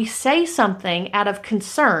we say something out of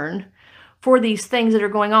concern for these things that are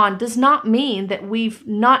going on does not mean that we've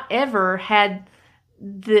not ever had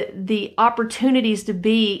the opportunities to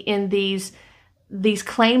be in these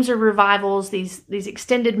claims of revivals, these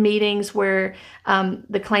extended meetings where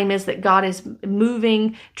the claim is that God is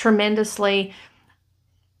moving tremendously.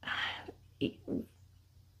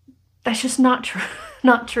 That's just not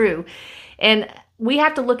true. And we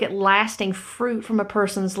have to look at lasting fruit from a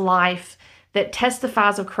person's life that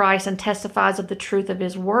testifies of Christ and testifies of the truth of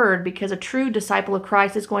His Word, because a true disciple of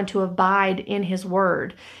Christ is going to abide in His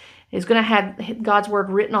Word, is going to have God's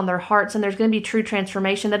Word written on their hearts, and there's going to be true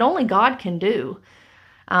transformation that only God can do.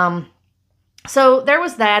 So there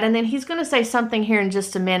was that, and then he's going to say something here in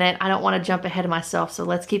just a minute. I don't want to jump ahead of myself, so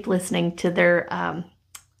let's keep listening to their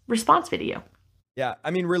response video. Yeah,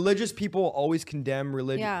 I mean, religious people always condemn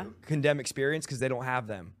experience because they don't have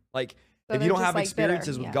them. Like, So if you they're don't just, have like, bitter,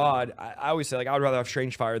 experiences with yeah. God, I always say, like, I would rather have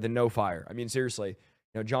strange fire than no fire. I mean, seriously,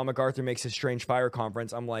 you know, John MacArthur makes his strange fire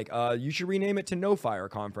conference. I'm like, you should rename it to no fire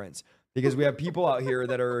conference, because we have people out here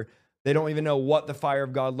that they don't even know what the fire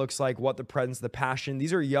of God looks like, what the presence, the passion.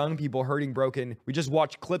 These are young people hurting, broken. We just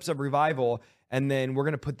watched clips of revival, and then we're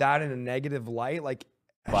going to put that in a negative light. Like,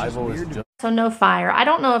 Revival is just So no fire. I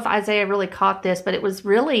don't know if Isaiah really caught this, but it was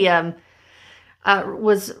really a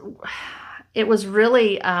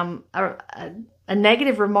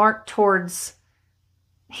negative remark towards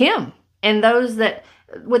him and those that,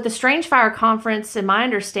 with the Strange Fire Conference, in my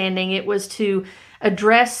understanding, it was to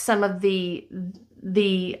address some of the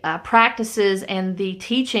practices and the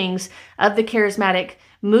teachings of the charismatic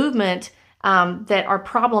movement that are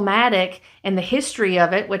problematic, and the history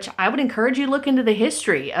of it, which I would encourage you to look into the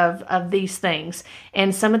history of these things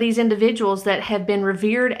and some of these individuals that have been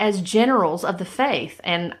revered as generals of the faith.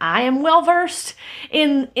 And I am well versed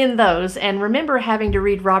in those, and remember having to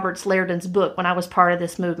read Robert Lairdon's book when I was part of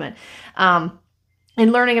this movement.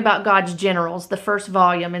 And learning about God's generals, the first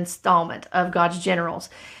volume installment of God's generals,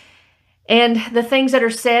 and the things that are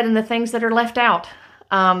said and the things that are left out.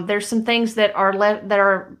 There's some things that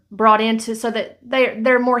are brought into so that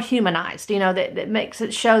they're more humanized. You know, that makes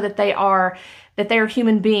it show that they are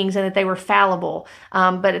human beings and that they were fallible.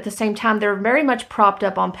 But at the same time, they're very much propped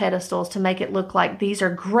up on pedestals to make it look like these are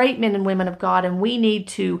great men and women of God, and we need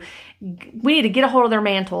to get a hold of their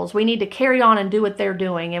mantles. We need to carry on and do what they're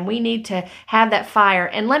doing, and we need to have that fire.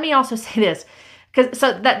 And let me also say this, because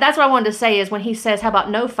that's what I wanted to say is when he says, "How about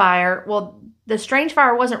no fire?" Well, the strange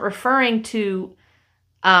fire wasn't referring to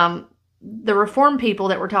the Reformed people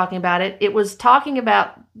that were talking about it. It was talking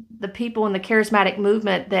about the people in the charismatic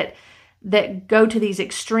movement that go to these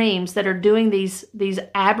extremes, that are doing these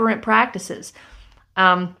aberrant practices.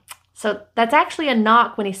 So that's actually a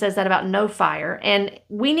knock when he says that about no fire. And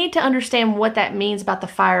we need to understand what that means about the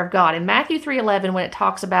fire of God. In Matthew 3:11, when it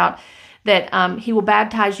talks about that he will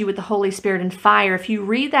baptize you with the Holy Spirit and fire, if you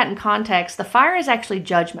read that in context, the fire is actually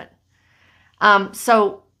judgment.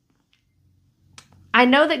 So I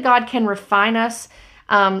know that God can refine us,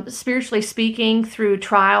 spiritually speaking, through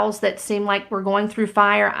trials that seem like we're going through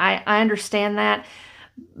fire. I understand that.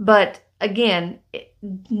 But again,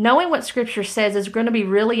 knowing what Scripture says is going to be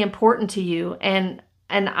really important to you. And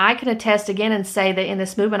I can attest again and say that in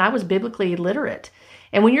this movement, I was biblically illiterate.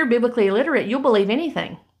 And when you're biblically illiterate, you'll believe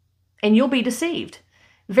anything. And you'll be deceived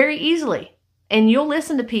very easily. And you'll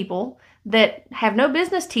listen to people that have no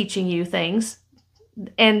business teaching you things,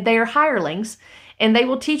 and they're hirelings. And they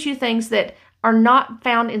will teach you things that are not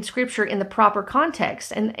found in Scripture in the proper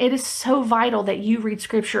context. And it is so vital that you read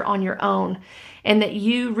Scripture on your own, and that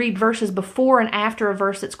you read verses before and after a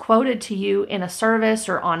verse that's quoted to you in a service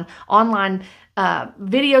or on online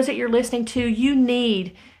videos that you're listening to. You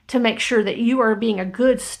need to make sure that you are being a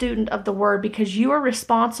good student of the Word, because you are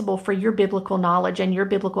responsible for your biblical knowledge and your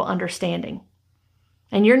biblical understanding.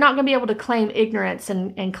 And you're not going to be able to claim ignorance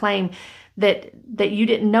and claim that you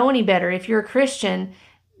didn't know any better. If you're a Christian,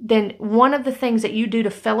 then one of the things that you do to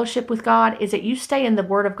fellowship with God is that you stay in the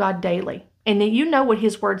Word of God daily, and that you know what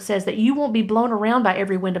His Word says, that you won't be blown around by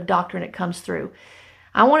every wind of doctrine that comes through.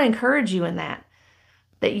 I want to encourage you in that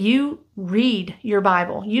you read your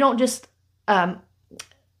Bible. You don't just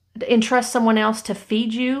entrust someone else to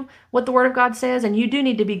feed you what the Word of God says, and you do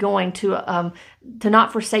need to be going to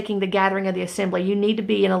not forsaking the gathering of the assembly. You need to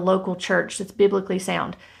be in a local church that's biblically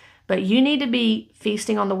sound. But you need to be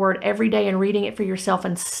feasting on the Word every day and reading it for yourself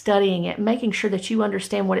and studying it, making sure that you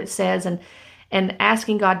understand what it says, and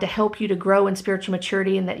asking God to help you to grow in spiritual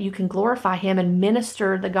maturity, and that you can glorify Him and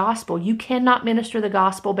minister the gospel. You cannot minister the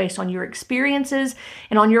gospel based on your experiences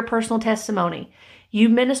and on your personal testimony. You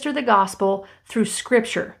minister the gospel through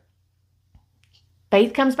Scripture.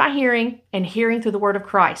 Faith comes by hearing, and hearing through the word of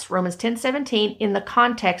Christ. Romans 10:17 in the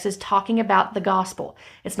context is talking about the gospel.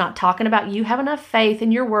 It's not talking about you have enough faith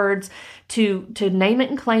in your words to name it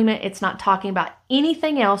and claim it. It's not talking about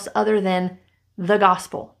anything else other than the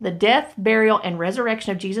gospel, the death, burial, and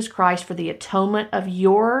resurrection of Jesus Christ for the atonement of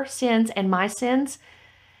your sins and my sins,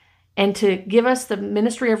 and to give us the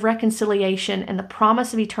ministry of reconciliation and the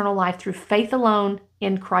promise of eternal life through faith alone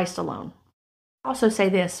in Christ alone. I'll also say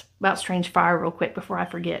this about strange fire real quick before I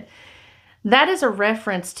forget. That is a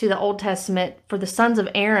reference to the Old Testament for the sons of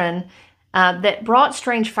Aaron that brought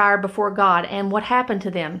strange fire before God. And what happened to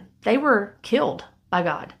them? They were killed by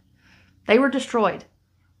God. They were destroyed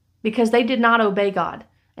because they did not obey God.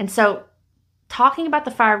 And so talking about the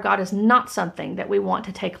fire of God is not something that we want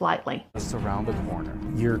to take lightly. It's around the corner.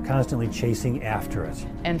 You're constantly chasing after it.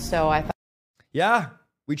 And so I thought, yeah,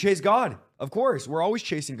 we chase God. Of course, we're always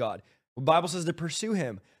chasing God. The Bible says to pursue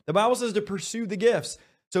him. The Bible says to pursue the gifts.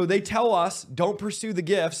 So they tell us, don't pursue the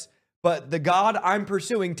gifts, but the God I'm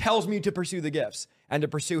pursuing tells me to pursue the gifts and to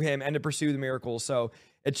pursue him and to pursue the miracles. So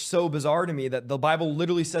it's so bizarre to me that the Bible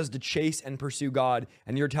literally says to chase and pursue God,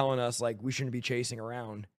 and you're telling us like we shouldn't be chasing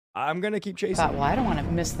around. I'm going to keep chasing. Thought, well, I don't want to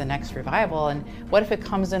miss the next revival. And what if it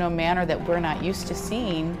comes in a manner that we're not used to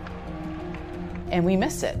seeing and we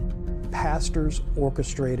miss it? Pastors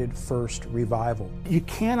orchestrated first revival. You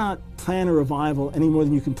cannot plan a revival any more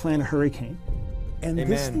than you can plan a hurricane. And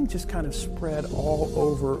this thing just kind of spread all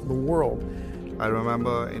over the world. I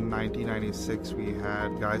remember in 1996 we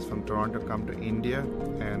had guys from Toronto come to India,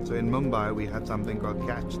 and so in Mumbai we had something called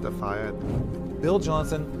Catch the Fire. Bill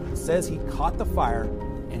Johnson says he caught the fire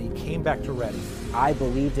and he came back to Reading. I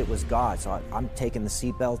believed it was God, so I'm taking the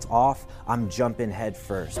seatbelts off. I'm jumping head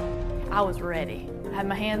first. I was ready. I had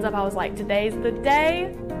my hands up. I was like, today's the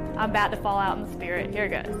day. I'm about to fall out in the spirit. Here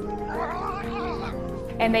it goes.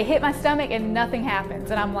 And they hit my stomach and nothing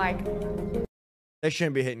happens. And I'm like, they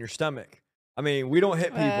shouldn't be hitting your stomach. I mean, we don't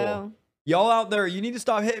hit people. Y'all out there, you need to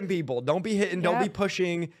stop hitting people. Don't be hitting. Don't be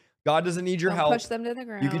pushing. God doesn't need your help. Push them to the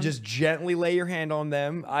ground. You can just gently lay your hand on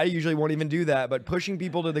them. I usually won't even do that, but pushing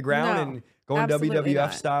people to the ground and going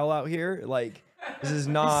WWF style out here, like, this is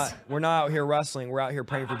not, we're not out here wrestling. We're out here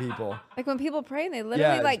praying for people. Like when people pray, they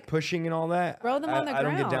literally like pushing and all that. Throw them on the ground. I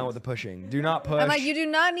don't get down with the pushing. Do not push. I'm like, you do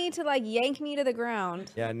not need to like yank me to the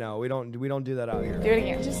ground. Yeah, no, we don't do that out here. Do it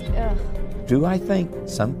again. Just, Do I think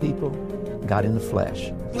some people got in the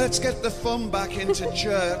flesh? Let's get the fun back into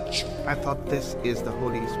church. I thought this is the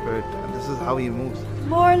Holy Spirit, and this is how he moves.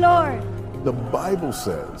 More Lord. The Bible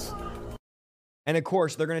says. And of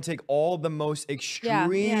course, they're going to take all the most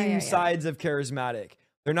extreme sides of charismatic.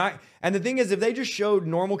 They're not, and the thing is, if they just showed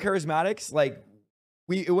normal charismatics, like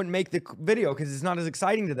it wouldn't make the video because it's not as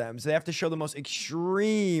exciting to them. So they have to show the most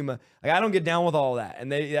extreme. Like I don't get down with all that,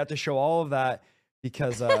 and they have to show all of that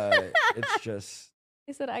because it's just.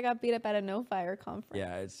 He said I got beat up at a No Fire conference.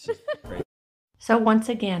 Yeah, it's just crazy. So once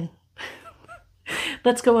again,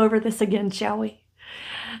 let's go over this again, shall we?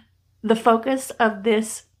 The focus of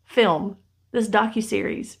this film, this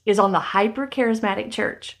docuseries, is on the hyper-charismatic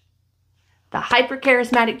church. The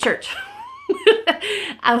hyper-charismatic church.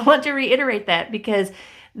 I want to reiterate that because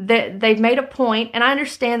they've made a point, and I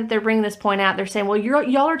understand that they're bringing this point out. They're saying, well,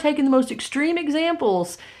 y'all are taking the most extreme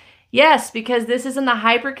examples. Yes, because this is in the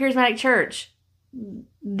hyper-charismatic church.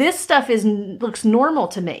 This stuff looks normal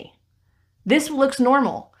to me. This looks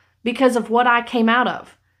normal because of what I came out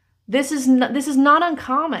of. This is not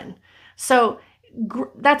uncommon. So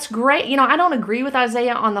that's great. You know, I don't agree with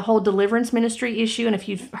Isaiah on the whole deliverance ministry issue. And if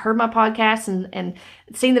you've heard my podcast and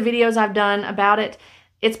seen the videos I've done about it,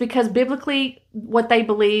 it's because biblically what they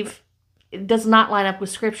believe does not line up with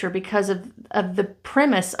scripture because of the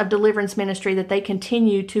premise of deliverance ministry that they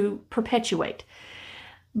continue to perpetuate.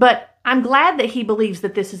 But I'm glad that he believes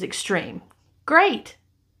that this is extreme. Great.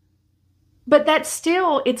 But that's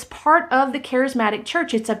still, it's part of the charismatic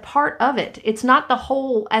church. It's a part of it. It's not the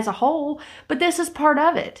whole as a whole, but this is part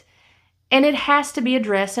of it. And it has to be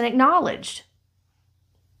addressed and acknowledged.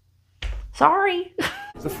 Sorry.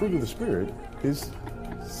 The fruit of the Spirit is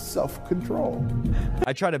self-control.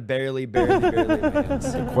 I try to barely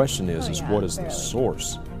advance. The question is what is the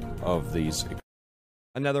source of these?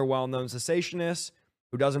 Another well-known cessationist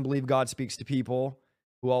who doesn't believe God speaks to people,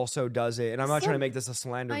 who also does it. And I'm not trying to make this a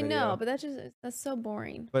slander video. I know, but that's so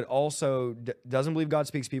boring. But also doesn't believe God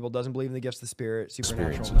speaks to people, doesn't believe in the gifts of the Spirit,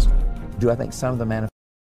 supernatural. Do I think some of the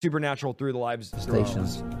supernatural through the lives of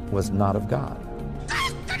manifestations was not of God?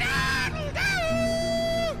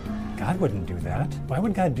 God wouldn't do that. Why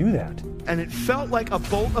would God do that? And it felt like a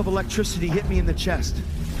bolt of electricity hit me in the chest.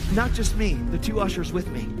 Not just me, the two ushers with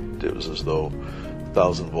me. It was as though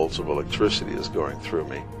 1,000 volts of electricity is going through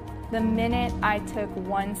me. The minute I took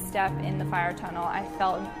one step in the fire tunnel, I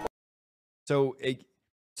felt. So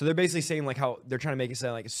they're basically saying like how they're trying to make it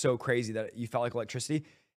sound like it's so crazy that you felt like electricity.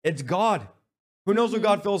 It's God. Who knows what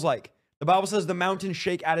God feels like? The Bible says the mountains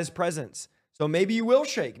shake at his presence. So maybe you will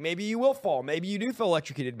shake. Maybe you will fall. Maybe you do feel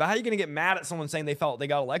electrocuted. But how are you going to get mad at someone saying they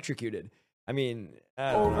got electrocuted? I mean,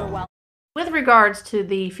 overwhelmed. With regards to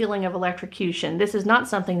the feeling of electrocution, this is not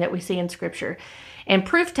something that we see in Scripture. And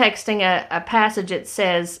proof texting a passage that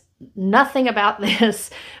says nothing about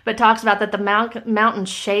this, but talks about that the mountains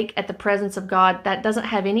shake at the presence of God, that doesn't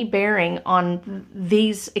have any bearing on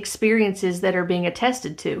these experiences that are being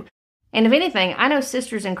attested to. And if anything, I know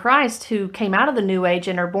sisters in Christ who came out of the New Age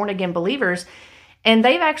and are born-again believers, and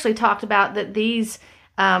they've actually talked about that these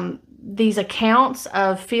accounts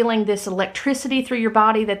of feeling this electricity through your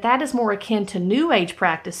body, that is more akin to New Age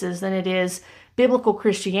practices than it is biblical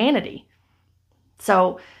Christianity.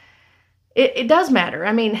 So it does matter.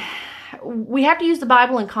 I mean, we have to use the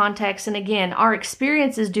Bible in context. And again, our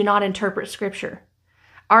experiences do not interpret Scripture.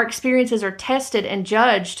 Our experiences are tested and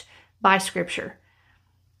judged by Scripture.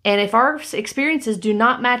 And if our experiences do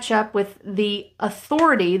not match up with the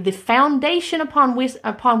authority, the foundation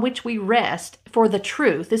upon which we rest for the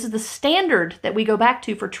truth, this is the standard that we go back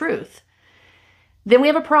to for truth, then we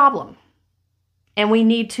have a problem. And we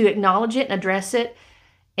need to acknowledge it and address it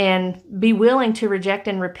and be willing to reject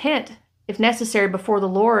and repent if necessary before the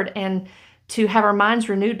Lord, and to have our minds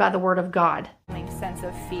renewed by the Word of God. Sense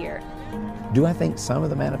of fear. Do I think some of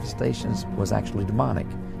the manifestations was actually demonic?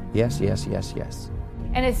 Yes, yes, yes, yes.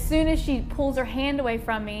 And as soon as she pulls her hand away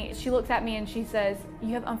from me, she looks at me and she says,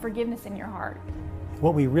 "You have unforgiveness in your heart."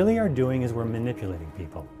 What we really are doing is we're manipulating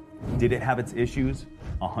people. Did it have its issues?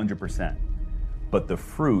 100%. But the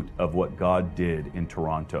fruit of what God did in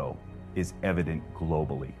Toronto is evident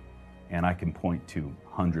globally. And I can point to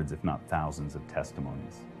hundreds, if not thousands, of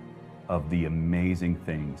testimonies of the amazing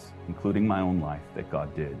things, including my own life, that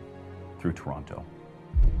God did through Toronto.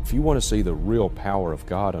 If you want to see the real power of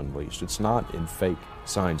God unleashed, it's not in fake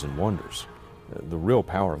signs and wonders. The real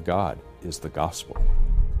power of God is the gospel.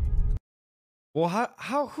 Well,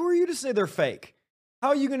 who are you to say they're fake? How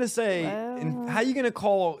are you going to say, and how are you going to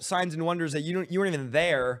call signs and wonders that you weren't even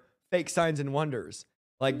there, fake signs and wonders?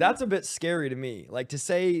 Like, that's a bit scary to me. Like, to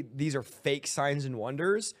say these are fake signs and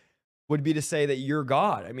wonders would be to say that you're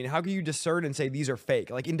God. I mean, how can you discern and say these are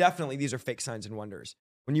fake? Like, indefinitely, these are fake signs and wonders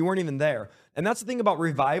when you weren't even there. And that's the thing about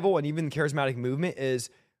revival and even the charismatic movement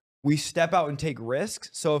is we step out and take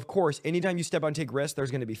risks. So, of course, anytime you step out and take risks,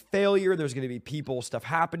 there's going to be failure. There's going to be people, stuff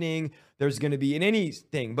happening. There's going to be in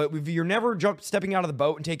anything. But if you're never stepping out of the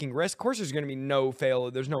boat and taking risks, of course, there's going to be no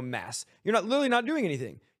failure. There's no mess. You're literally not doing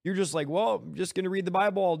anything. You're just like, well, I'm just going to read the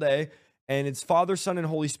Bible all day. And it's Father, Son, and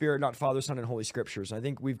Holy Spirit, not Father, Son, and Holy Scriptures. And I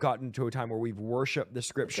think we've gotten to a time where we've worshiped the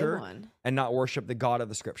Scripture and not worshiped the God of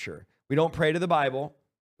the Scripture. We don't pray to the Bible.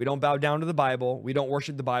 We don't bow down to the Bible. We don't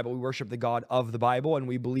worship the Bible. We worship the God of the Bible, and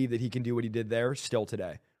we believe that he can do what he did there still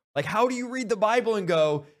today. Like, how do you read the Bible and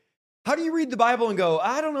go,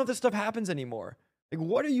 I don't know if this stuff happens anymore? Like,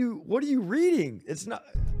 what are you reading? It's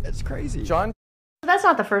crazy. John? That's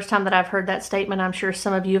not the first time that I've heard that statement. I'm sure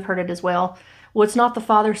some of you have heard it as well. Well, it's not the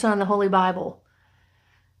Father, Son, and the Holy Bible.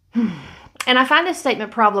 And I find this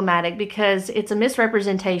statement problematic because it's a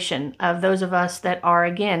misrepresentation of those of us that are,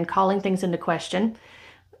 again, calling things into question.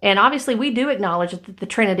 And obviously, we do acknowledge that the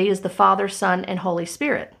Trinity is the Father, Son, and Holy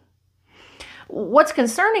Spirit. What's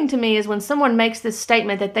concerning to me is when someone makes this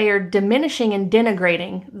statement that they are diminishing and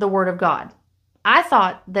denigrating the Word of God. I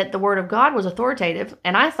thought that the Word of God was authoritative,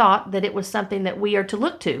 and I thought that it was something that we are to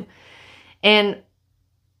look to. And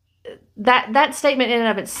that statement in and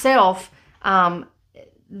of itself,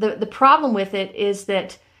 the problem with it is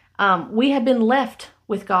that we have been left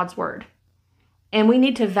with God's Word, and we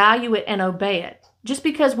need to value it and obey it. Just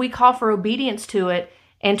because we call for obedience to it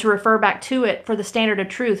and to refer back to it for the standard of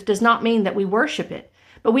truth does not mean that we worship it,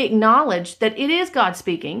 but we acknowledge that it is God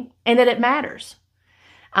speaking and that it matters.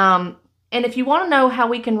 And if you want to know how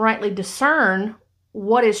we can rightly discern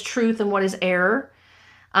what is truth and what is error,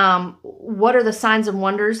 what are the signs and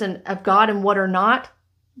wonders of God and what are not,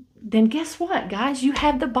 then guess what, guys? You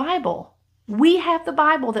have the Bible. We have the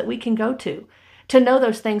Bible that we can go to know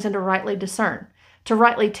those things and to rightly discern, to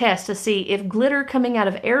rightly test, to see if glitter coming out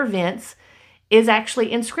of air vents is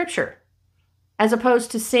actually in Scripture, as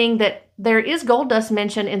opposed to seeing that there is gold dust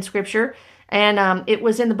mentioned in Scripture, and it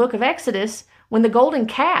was in the book of Exodus when the golden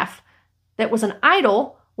calf that was an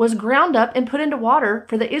idol was ground up and put into water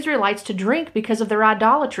for the Israelites to drink because of their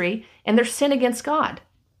idolatry and their sin against God.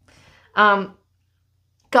 God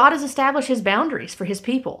has established his boundaries for his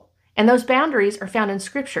people, and those boundaries are found in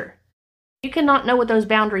Scripture. You cannot know what those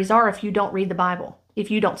boundaries are if you don't read the Bible, if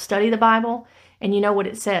you don't study the Bible, and you know what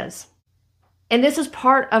it says. And this is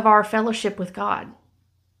part of our fellowship with God.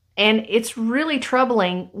 And it's really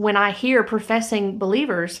troubling when I hear professing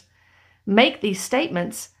believers make these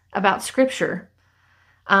statements about Scripture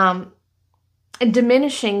and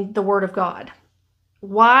diminishing the Word of God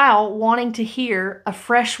while wanting to hear a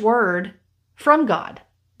fresh word from God.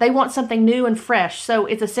 They want something new and fresh, so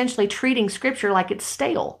it's essentially treating Scripture like it's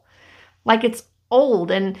stale, like it's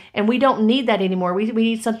old, and we don't need that anymore. We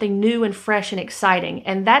need something new and fresh and exciting,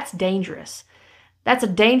 and that's dangerous. That's a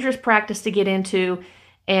dangerous practice to get into,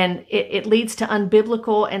 and it leads to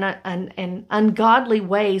unbiblical and ungodly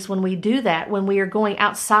ways when we do that, when we are going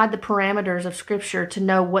outside the parameters of Scripture to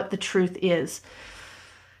know what the truth is.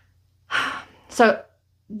 So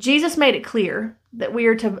Jesus made it clear that we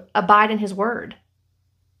are to abide in his word.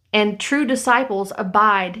 And true disciples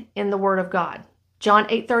abide in the word of God. John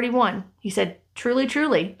 8:31, he said, "Truly,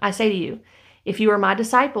 truly, I say to you, if you are my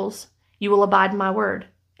disciples, you will abide in my word,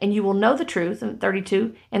 and you will know the truth," and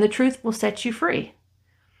 32, "and the truth will set you free."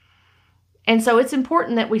 And so it's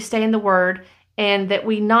important that we stay in the word and that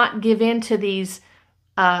we not give in to these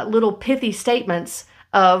little pithy statements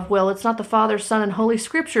of, well, it's not the Father, Son, and Holy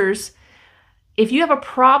Scriptures. If you have a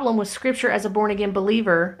problem with Scripture as a born-again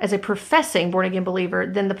believer, as a professing born-again believer,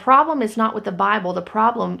 then the problem is not with the Bible. The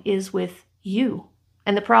problem is with you.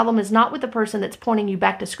 And the problem is not with the person that's pointing you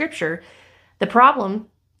back to Scripture. The problem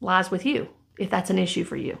lies with you, if that's an issue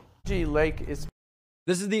for you. Lake is...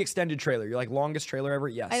 This is the extended trailer. You're like, longest trailer ever?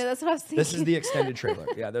 Yes. I know, that's what I was thinking. This is the extended trailer.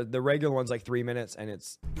 Yeah, the regular one's like 3 minutes, and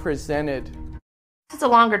it's... presented. It's a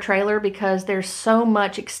longer trailer because there's so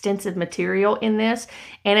much extensive material in this,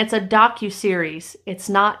 and it's a docu-series. It's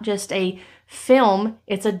not just a film,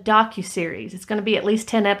 it's a docu-series. It's going to be at least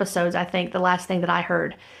 10 episodes, I think, the last thing that I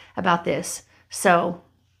heard about this. So,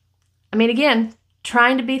 I mean, again,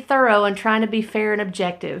 trying to be thorough and trying to be fair and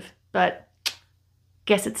objective, but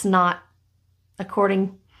guess it's not,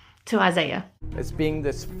 according to Isaiah. As being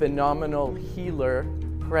this phenomenal healer,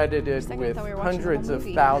 credited with hundreds of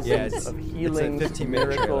thousands of healings,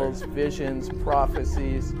 miracles, visions,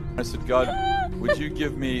 prophecies. I said, God, would you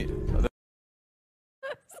give me...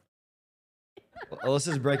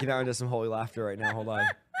 Alyssa's breaking out into some holy laughter right now. Hold on.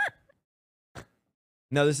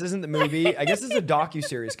 No, this isn't the movie. I guess it's a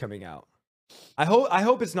docu-series coming out. I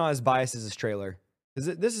hope it's not as biased as this trailer.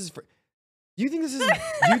 Do you think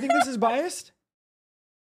this is biased?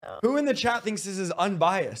 Who in the chat thinks this is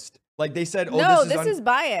unbiased? Like they said, no, this is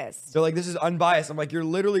biased. They're like, this is unbiased. I'm like, you're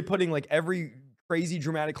literally putting like every crazy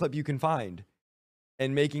dramatic clip you can find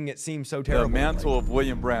and making it seem so terrible. The mantle of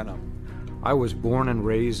William Branham. I was born and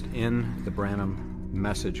raised in the Branham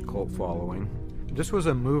message cult following. This was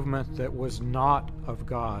a movement that was not of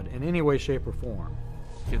God in any way, shape, or form.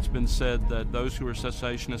 It's been said that those who are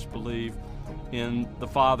cessationists believe in the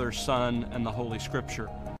Father, Son, and the Holy Scripture.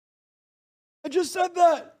 I just said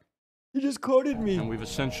that. You just quoted me. And we've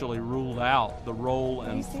essentially ruled out the role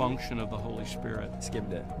and function of the Holy Spirit.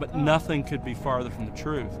 Skimmed it. But nothing could be farther from the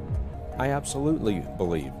truth. I absolutely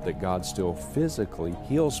believe that God still physically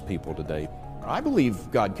heals people today. I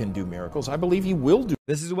believe God can do miracles. I believe He will do.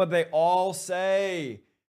 This is what they all say.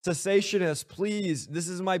 Cessationists, please, this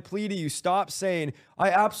is my plea to you. Stop saying, I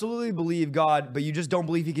absolutely believe God, but you just don't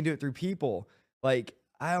believe He can do it through people. Like,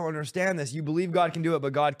 I don't understand this. You believe God can do it,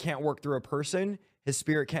 but God can't work through a person. His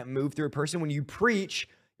Spirit can't move through a person. When you preach,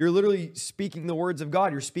 you're literally speaking the words of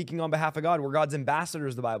God. You're speaking on behalf of God. We're God's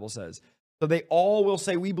ambassadors, the Bible says. So they all will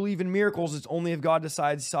say, we believe in miracles. It's only if God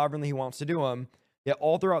decides sovereignly He wants to do them. Yet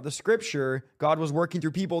all throughout the Scripture, God was working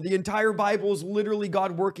through people. The entire Bible is literally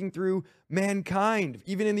God working through mankind.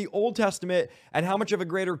 Even in the Old Testament, and how much of a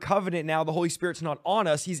greater covenant now the Holy Spirit's not on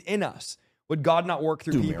us, He's in us. Would God not work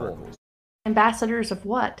through people? Miracles. Ambassadors of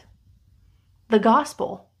what? The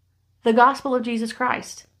gospel. The gospel of Jesus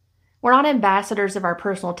Christ. We're not ambassadors of our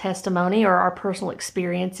personal testimony or our personal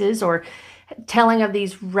experiences or telling of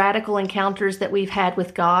these radical encounters that we've had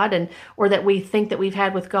with God or that we think that we've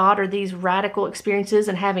had with God, or these radical experiences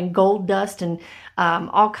and having gold dust and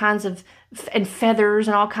all kinds of and feathers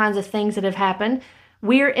and all kinds of things that have happened.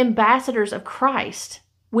 We're ambassadors of Christ,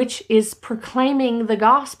 which is proclaiming the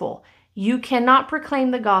gospel. You cannot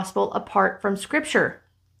proclaim the gospel apart from Scripture.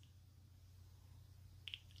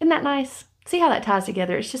 Isn't that nice? See how that ties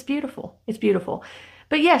together? It's just beautiful. It's beautiful.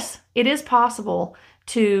 But yes, it is possible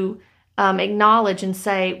to acknowledge and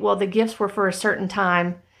say, well, the gifts were for a certain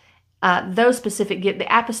time. Those specific gifts,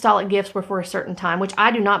 the apostolic gifts were for a certain time, which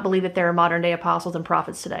I do not believe that there are modern day apostles and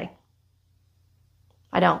prophets today.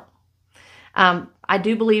 I don't. I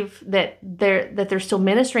do believe that they're still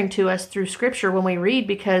ministering to us through Scripture when we read,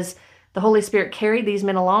 because the Holy Spirit carried these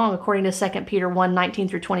men along, according to 2 Peter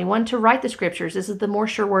 1:19-21, to write the Scriptures. This is the more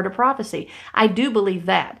sure word of prophecy. I do believe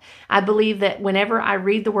that. I believe that whenever I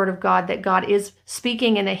read the Word of God, that God is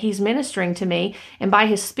speaking and that He's ministering to me, and by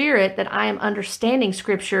His Spirit that I am understanding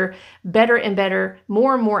Scripture better and better,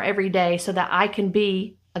 more and more every day, so that I can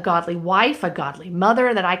be a godly wife, a godly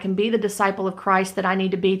mother, that I can be the disciple of Christ that I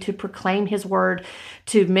need to be to proclaim His word,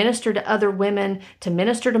 to minister to other women, to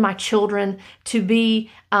minister to my children, to be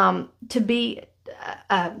that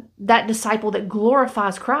disciple that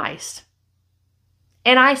glorifies Christ.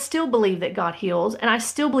 And I still believe that God heals, and I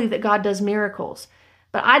still believe that God does miracles.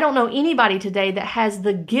 But I don't know anybody today that has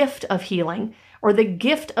the gift of healing or the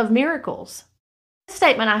gift of miracles.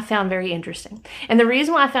 Statement I found very interesting. And the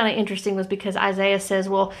reason why I found it interesting was because Isaiah says,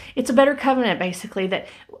 well, it's a better covenant, basically, that,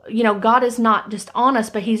 God is not just on us,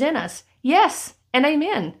 but He's in us. Yes, and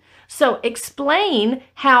amen. So explain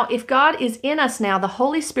how, if God is in us now, the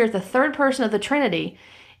Holy Spirit, the third person of the Trinity,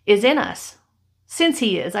 is in us. Since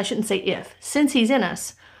he is, I shouldn't say if, since he's in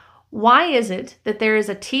us, why is it that there is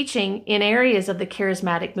a teaching in areas of the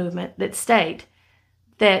charismatic movement that state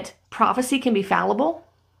that prophecy can be fallible,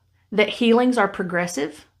 that healings are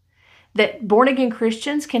progressive, that born-again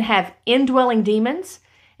Christians can have indwelling demons,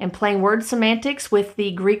 and playing word semantics with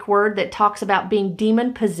the Greek word that talks about being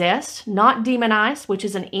demon-possessed, not demonized, which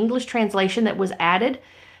is an English translation that was added,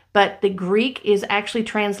 but the Greek is actually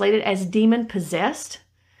translated as demon-possessed?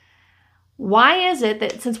 Why is it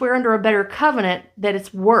that since we're under a better covenant that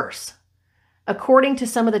it's worse, according to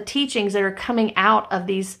some of the teachings that are coming out of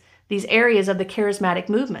these areas of the charismatic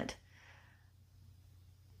movement?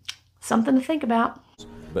 Something to think about.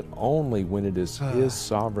 But only when it is his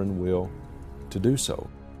sovereign will to do so.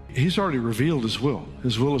 He's already revealed his will.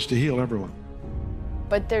 His will is to heal everyone.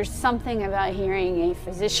 But there's something about hearing a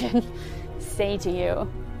physician say to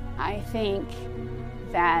you, I think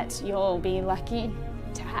that you'll be lucky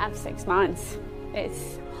to have 6 months.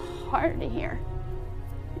 It's hard to hear.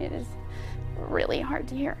 It is really hard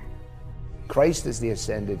to hear. Christ is the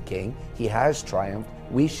ascended King. He has triumphed.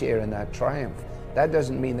 We share in that triumph. That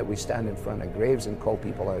doesn't mean that we stand in front of graves and call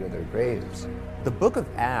people out of their graves. The book of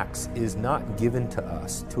Acts is not given to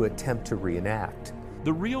us to attempt to reenact.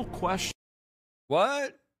 The real question...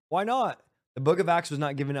 What? Why not? The book of Acts was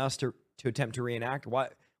not given to us to attempt to reenact. Why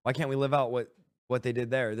can't we live out what they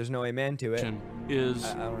did there? There's no amen to it. I don't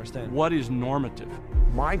understand. What is normative?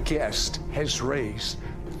 My guest has raised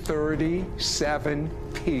 37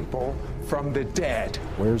 people from the dead.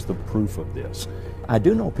 Where's the proof of this? I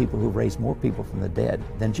do know people who raised more people from the dead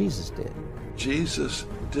than Jesus did. Jesus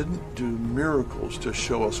didn't do miracles to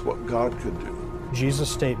show us what God could do. Jesus'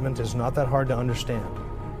 statement is not that hard to understand.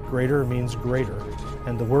 Greater means greater,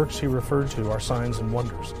 and the works he referred to are signs and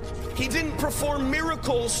wonders. He didn't perform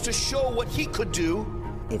miracles to show what he could do.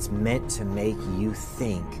 It's meant to make you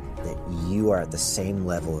think that you are at the same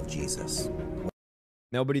level of Jesus.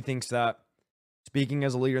 Nobody thinks that. Speaking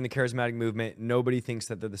as a leader in the charismatic movement, nobody thinks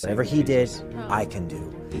that they're the same. Whatever he did, I can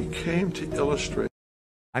do. He came to illustrate.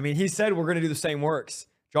 I mean, he said we're going to do the same works.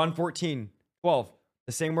 John 14:12.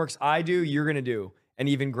 The same works I do, you're going to do, and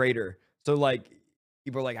even greater. So, like,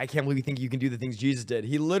 people are like, I can't believe you think you can do the things Jesus did.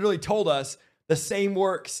 He literally told us the same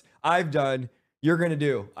works I've done, you're going to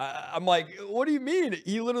do. I'm like, what do you mean?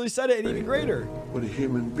 He literally said it and even greater. What a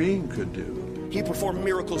human being could do. He performed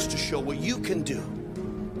miracles to show what you can do.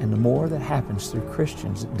 And the more that happens through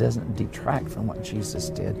Christians, it doesn't detract from what Jesus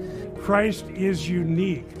did. Christ is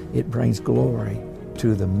unique. It brings glory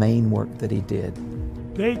to the main work that he did.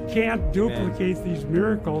 They can't duplicate these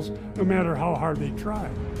miracles no matter how hard they try.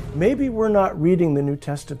 Maybe we're not reading the New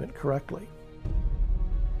Testament correctly.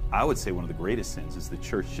 I would say one of the greatest sins is the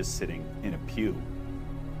church just sitting in a pew,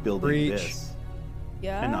 building this,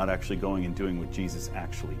 and not actually going and doing what Jesus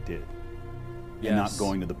actually did. And not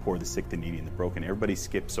going to the poor, the sick, the needy, and the broken. Everybody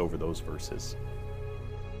skips over those verses.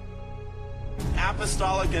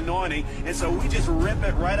 Apostolic anointing, and so we just rip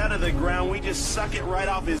it right out of the ground. We just suck it right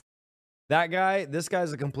off his... This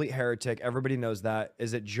guy's a complete heretic. Everybody knows that.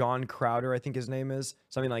 Is it John Crowder, I think his name is?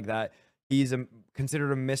 Something like that. He's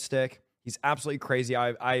considered a mystic. He's absolutely crazy.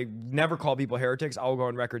 I never call people heretics. I'll go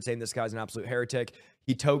on record saying this guy's an absolute heretic.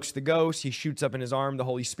 He tokes the ghost. He shoots up in his arm the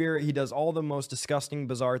Holy Spirit. He does all the most disgusting,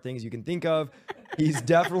 bizarre things you can think of. He's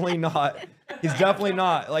definitely not. He's definitely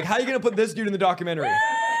not. Like, how are you going to put this dude in the documentary?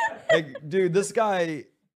 Like, dude, this guy...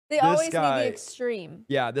 They always need the extreme.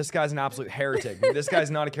 Yeah, this guy's an absolute heretic. This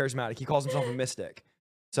guy's not a charismatic. He calls himself a mystic.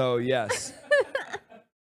 So, yes.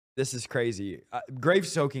 This is crazy. Grave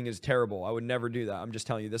soaking is terrible. I would never do that. I'm just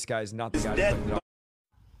telling you, this guy's not the guy to put it on.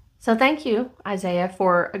 So thank you, Isaiah,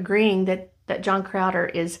 for agreeing that John Crowder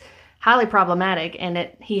is highly problematic and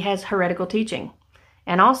that he has heretical teaching.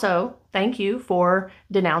 And also, thank you for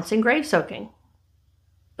denouncing grave soaking.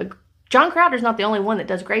 But John Crowder's not the only one that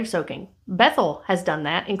does grave soaking. Bethel has done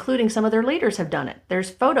that, including some of their leaders have done it. There's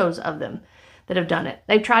photos of them that have done it.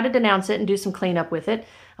 They've tried to denounce it and do some cleanup with it,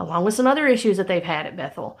 along with some other issues that they've had at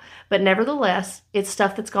Bethel. But nevertheless, it's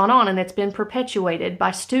stuff that's gone on and it's been perpetuated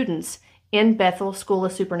by students in Bethel School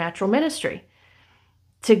of Supernatural Ministry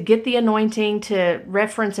to get the anointing, to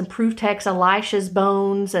reference and proof text Elisha's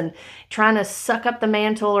bones and trying to suck up the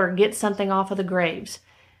mantle or get something off of the graves.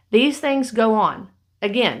 These things go on.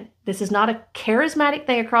 Again, this is not a charismatic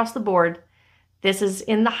thing across the board. This is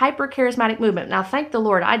in the hyper-charismatic movement. Now, thank the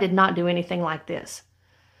Lord, I did not do anything like this.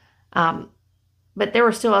 But there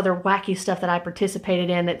were still other wacky stuff that I participated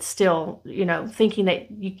in that's still, you know, thinking that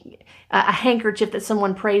a handkerchief that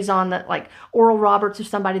someone prays on, that like Oral Roberts or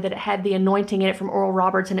somebody, that it had the anointing in it from Oral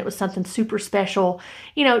Roberts and it was something super special.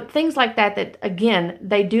 You know, things like that, that again,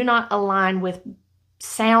 they do not align with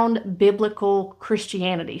sound biblical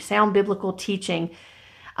Christianity, sound biblical teaching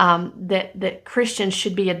that Christians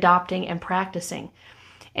should be adopting and practicing.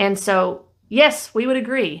 And so, yes, we would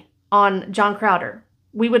agree on John Crowder.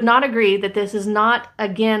 We would not agree that this is not,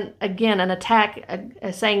 again, an attack,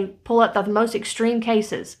 saying pull up the most extreme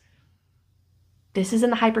cases. This is in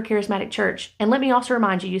the hyper-charismatic church. And let me also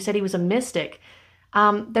remind you, you said he was a mystic.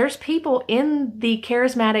 There's people in the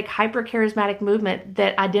charismatic, hyper-charismatic movement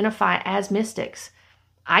that identify as mystics.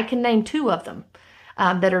 I can name 2 of them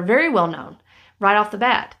that are very well known right off the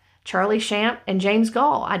bat. Charlie Shamp and James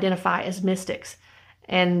Gall identify as mystics.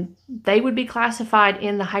 And they would be classified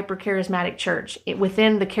in the hyper-charismatic church,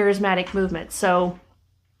 within the charismatic movement. So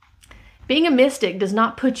being a mystic does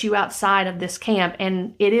not put you outside of this camp,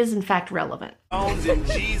 and it is in fact relevant. In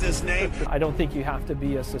Jesus' name. I don't think you have to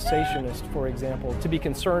be a cessationist, for example, to be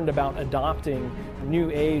concerned about adopting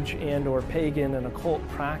New Age and or pagan and occult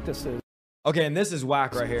practices. Okay, and this is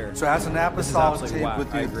whack right here. So as an apostolic team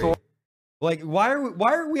with the authority, like, why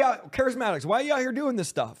are we out, charismatics? Why are you out here doing this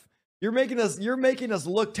stuff? You're making us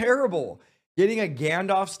look terrible. Getting a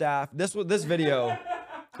Gandalf staff. This video.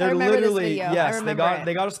 They're literally, yes, they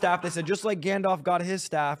got a staff. They said, just like Gandalf got his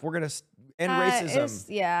staff, we're gonna end racism.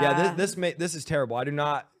 Yeah. This is terrible. I do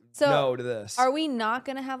not know to this. Are we not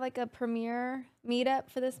gonna have like a premiere meetup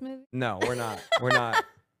for this movie? No, we're not. We're not.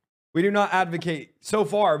 We do not advocate so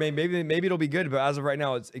far. Maybe it'll be good, but as of right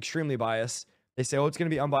now, it's extremely biased. They say, oh, it's gonna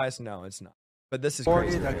be unbiased. No, it's not. But this is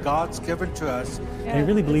crazy. That God's given to us. They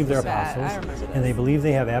really believe they're apostles, and they believe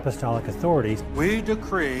they have apostolic authorities. We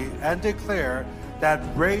decree and declare that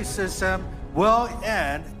racism will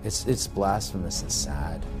end. It's blasphemous and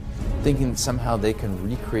sad. Thinking somehow they can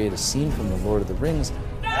recreate a scene from the Lord of the Rings.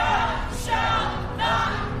 Thou shalt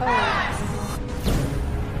not pass!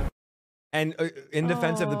 And in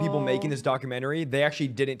defense of the people making this documentary, they actually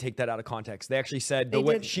didn't take that out of context. They actually said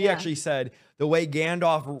actually said the way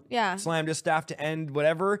Gandalf slammed his staff to end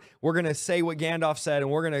whatever, we're gonna say what Gandalf said and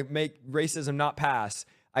we're gonna make racism not pass.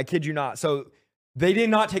 I kid you not. So they did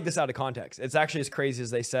not take this out of context. It's actually as crazy as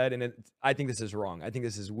they said, and I think this is wrong. I think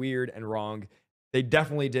this is weird and wrong. They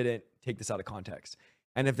definitely didn't take this out of context.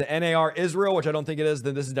 And if the NAR is real, which I don't think it is,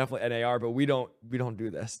 then this is definitely NAR. But we don't do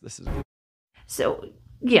this. This is so.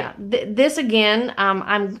 Yeah, this again,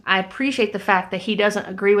 I appreciate the fact that he doesn't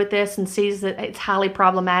agree with this and sees that it's highly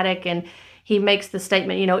problematic, and he makes the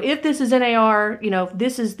statement, you know, if this is NAR, you know,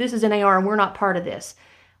 this is NAR and we're not part of this.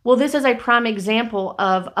 Well, this is a prime example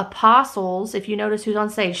of apostles. If you notice who's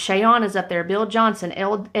on stage, Shayon is up there, Bill Johnson,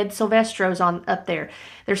 Ed Silvestro's up there.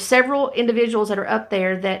 There's several individuals that are up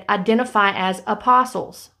there that identify as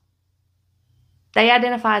apostles. They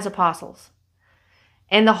identify as apostles.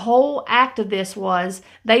 And the whole act of this was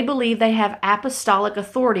they believe they have apostolic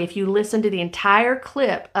authority. If you listen to the entire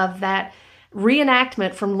clip of that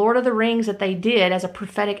reenactment from Lord of the Rings that they did as a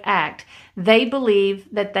prophetic act, they believe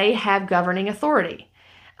that they have governing authority.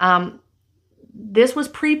 This was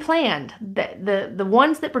pre-planned. The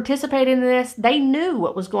ones that participated in this, they knew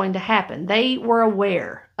what was going to happen. They were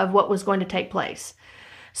aware of what was going to take place.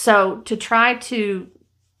 So to try to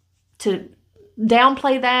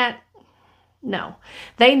downplay that, no,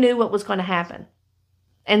 they knew what was going to happen.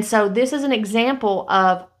 And so this is an example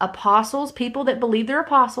of apostles, people that believe they're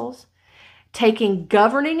apostles, taking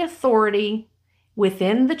governing authority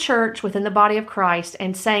within the church, within the body of Christ,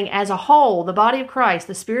 and saying as a whole, the body of Christ,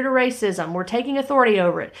 the spirit of racism, we're taking authority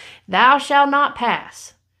over it. Thou shalt not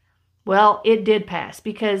pass. Well, it did pass,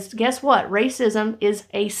 because guess what? Racism is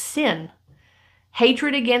a sin.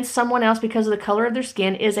 Hatred against someone else because of the color of their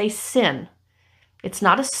skin is a sin. It's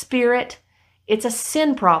not a spirit. It's a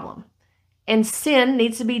sin problem. And sin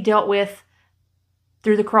needs to be dealt with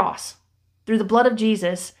through the cross, through the blood of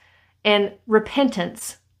Jesus, and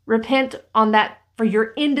repentance. Repent on that for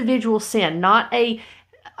your individual sin, not a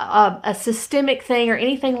systemic thing or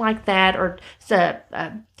anything like that, or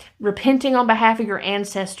repenting on behalf of your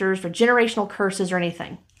ancestors for generational curses or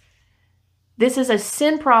anything. This is a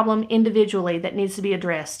sin problem individually that needs to be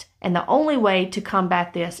addressed. And the only way to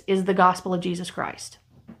combat this is the gospel of Jesus Christ.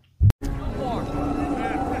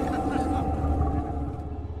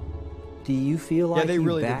 Do you feel like they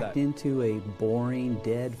really you backed into a boring,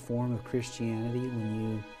 dead form of Christianity when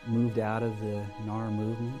you moved out of the NAR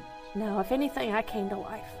movement? No, if anything, I came to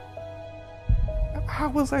life. How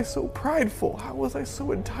was I so prideful? How was I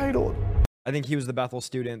so entitled? I think he was the Bethel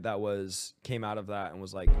student that came out of that and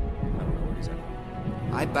was like, I don't know what he's at.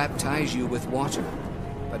 I baptize you with water,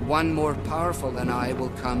 but one more powerful than I will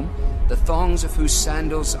come, the thongs of whose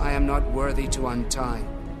sandals I am not worthy to untie.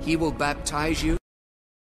 He will baptize you.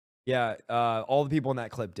 Yeah, all the people in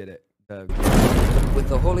that clip did it. With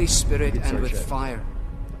the Holy Spirit and with fire.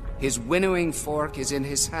 His winnowing fork is in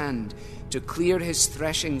his hand to clear his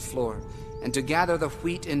threshing floor and to gather the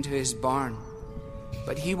wheat into his barn.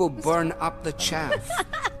 But he will burn up the chaff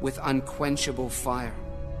with unquenchable fire.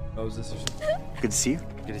 Moses. Good to see you.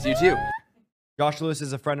 Good to see you too. Josh Lewis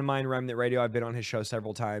is a friend of mine, Remnant Radio. I've been on his show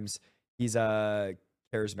several times. He's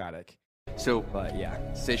charismatic. So, but yeah,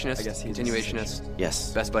 cessationist, I guess he's continuationist.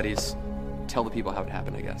 Yes. Best buddies. Tell the people how it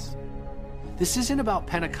happened, I guess. This isn't about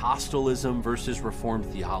Pentecostalism versus Reformed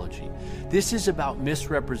theology. This is about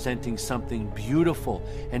misrepresenting something beautiful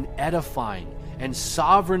and edifying and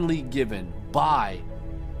sovereignly given by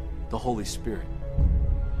the Holy Spirit.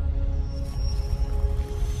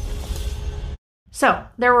 So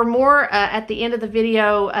there were more at the end of the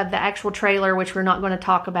video of the actual trailer, which we're not going to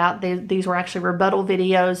talk about. These were actually rebuttal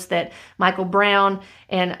videos that Michael Brown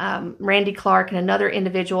and Randy Clark and another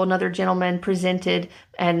individual, another gentleman presented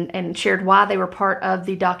and shared why they were part of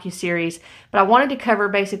the docuseries. But I wanted to cover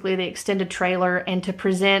basically the extended trailer and to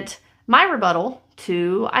present my rebuttal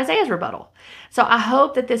to Isaiah's rebuttal. So I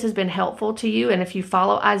hope that this has been helpful to you. And if you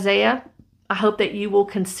follow Isaiah, I hope that you will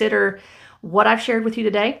consider what I've shared with you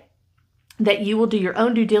today, that you will do your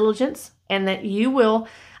own due diligence, and that you will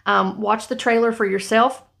watch the trailer for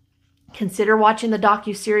yourself, consider watching the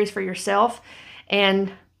docuseries for yourself,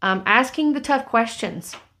 and asking the tough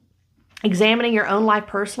questions, examining your own life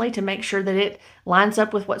personally to make sure that it lines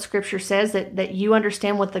up with what Scripture says, that you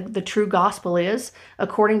understand what the true gospel is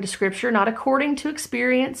according to Scripture, not according to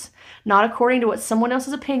experience, not according to what someone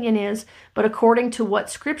else's opinion is, but according to what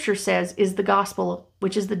Scripture says is the gospel,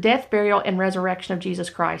 which is the death, burial, and resurrection of Jesus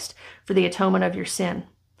Christ for the atonement of your sin.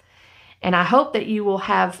 And I hope that you will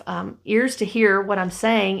have ears to hear what I'm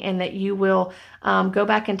saying, and that you will go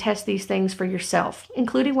back and test these things for yourself,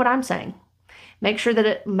 including what I'm saying. Make sure that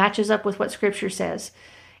it matches up with what Scripture says.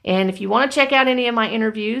 And if you want to check out any of my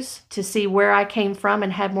interviews to see where I came from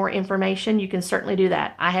and have more information, you can certainly do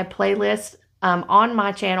that. I have playlists on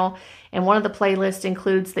my channel, and one of the playlists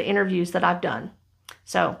includes the interviews that I've done.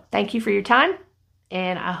 So thank you for your time,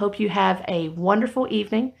 and I hope you have a wonderful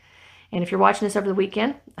evening. And if you're watching this over the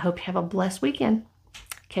weekend, I hope you have a blessed weekend.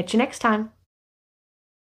 Catch you next time.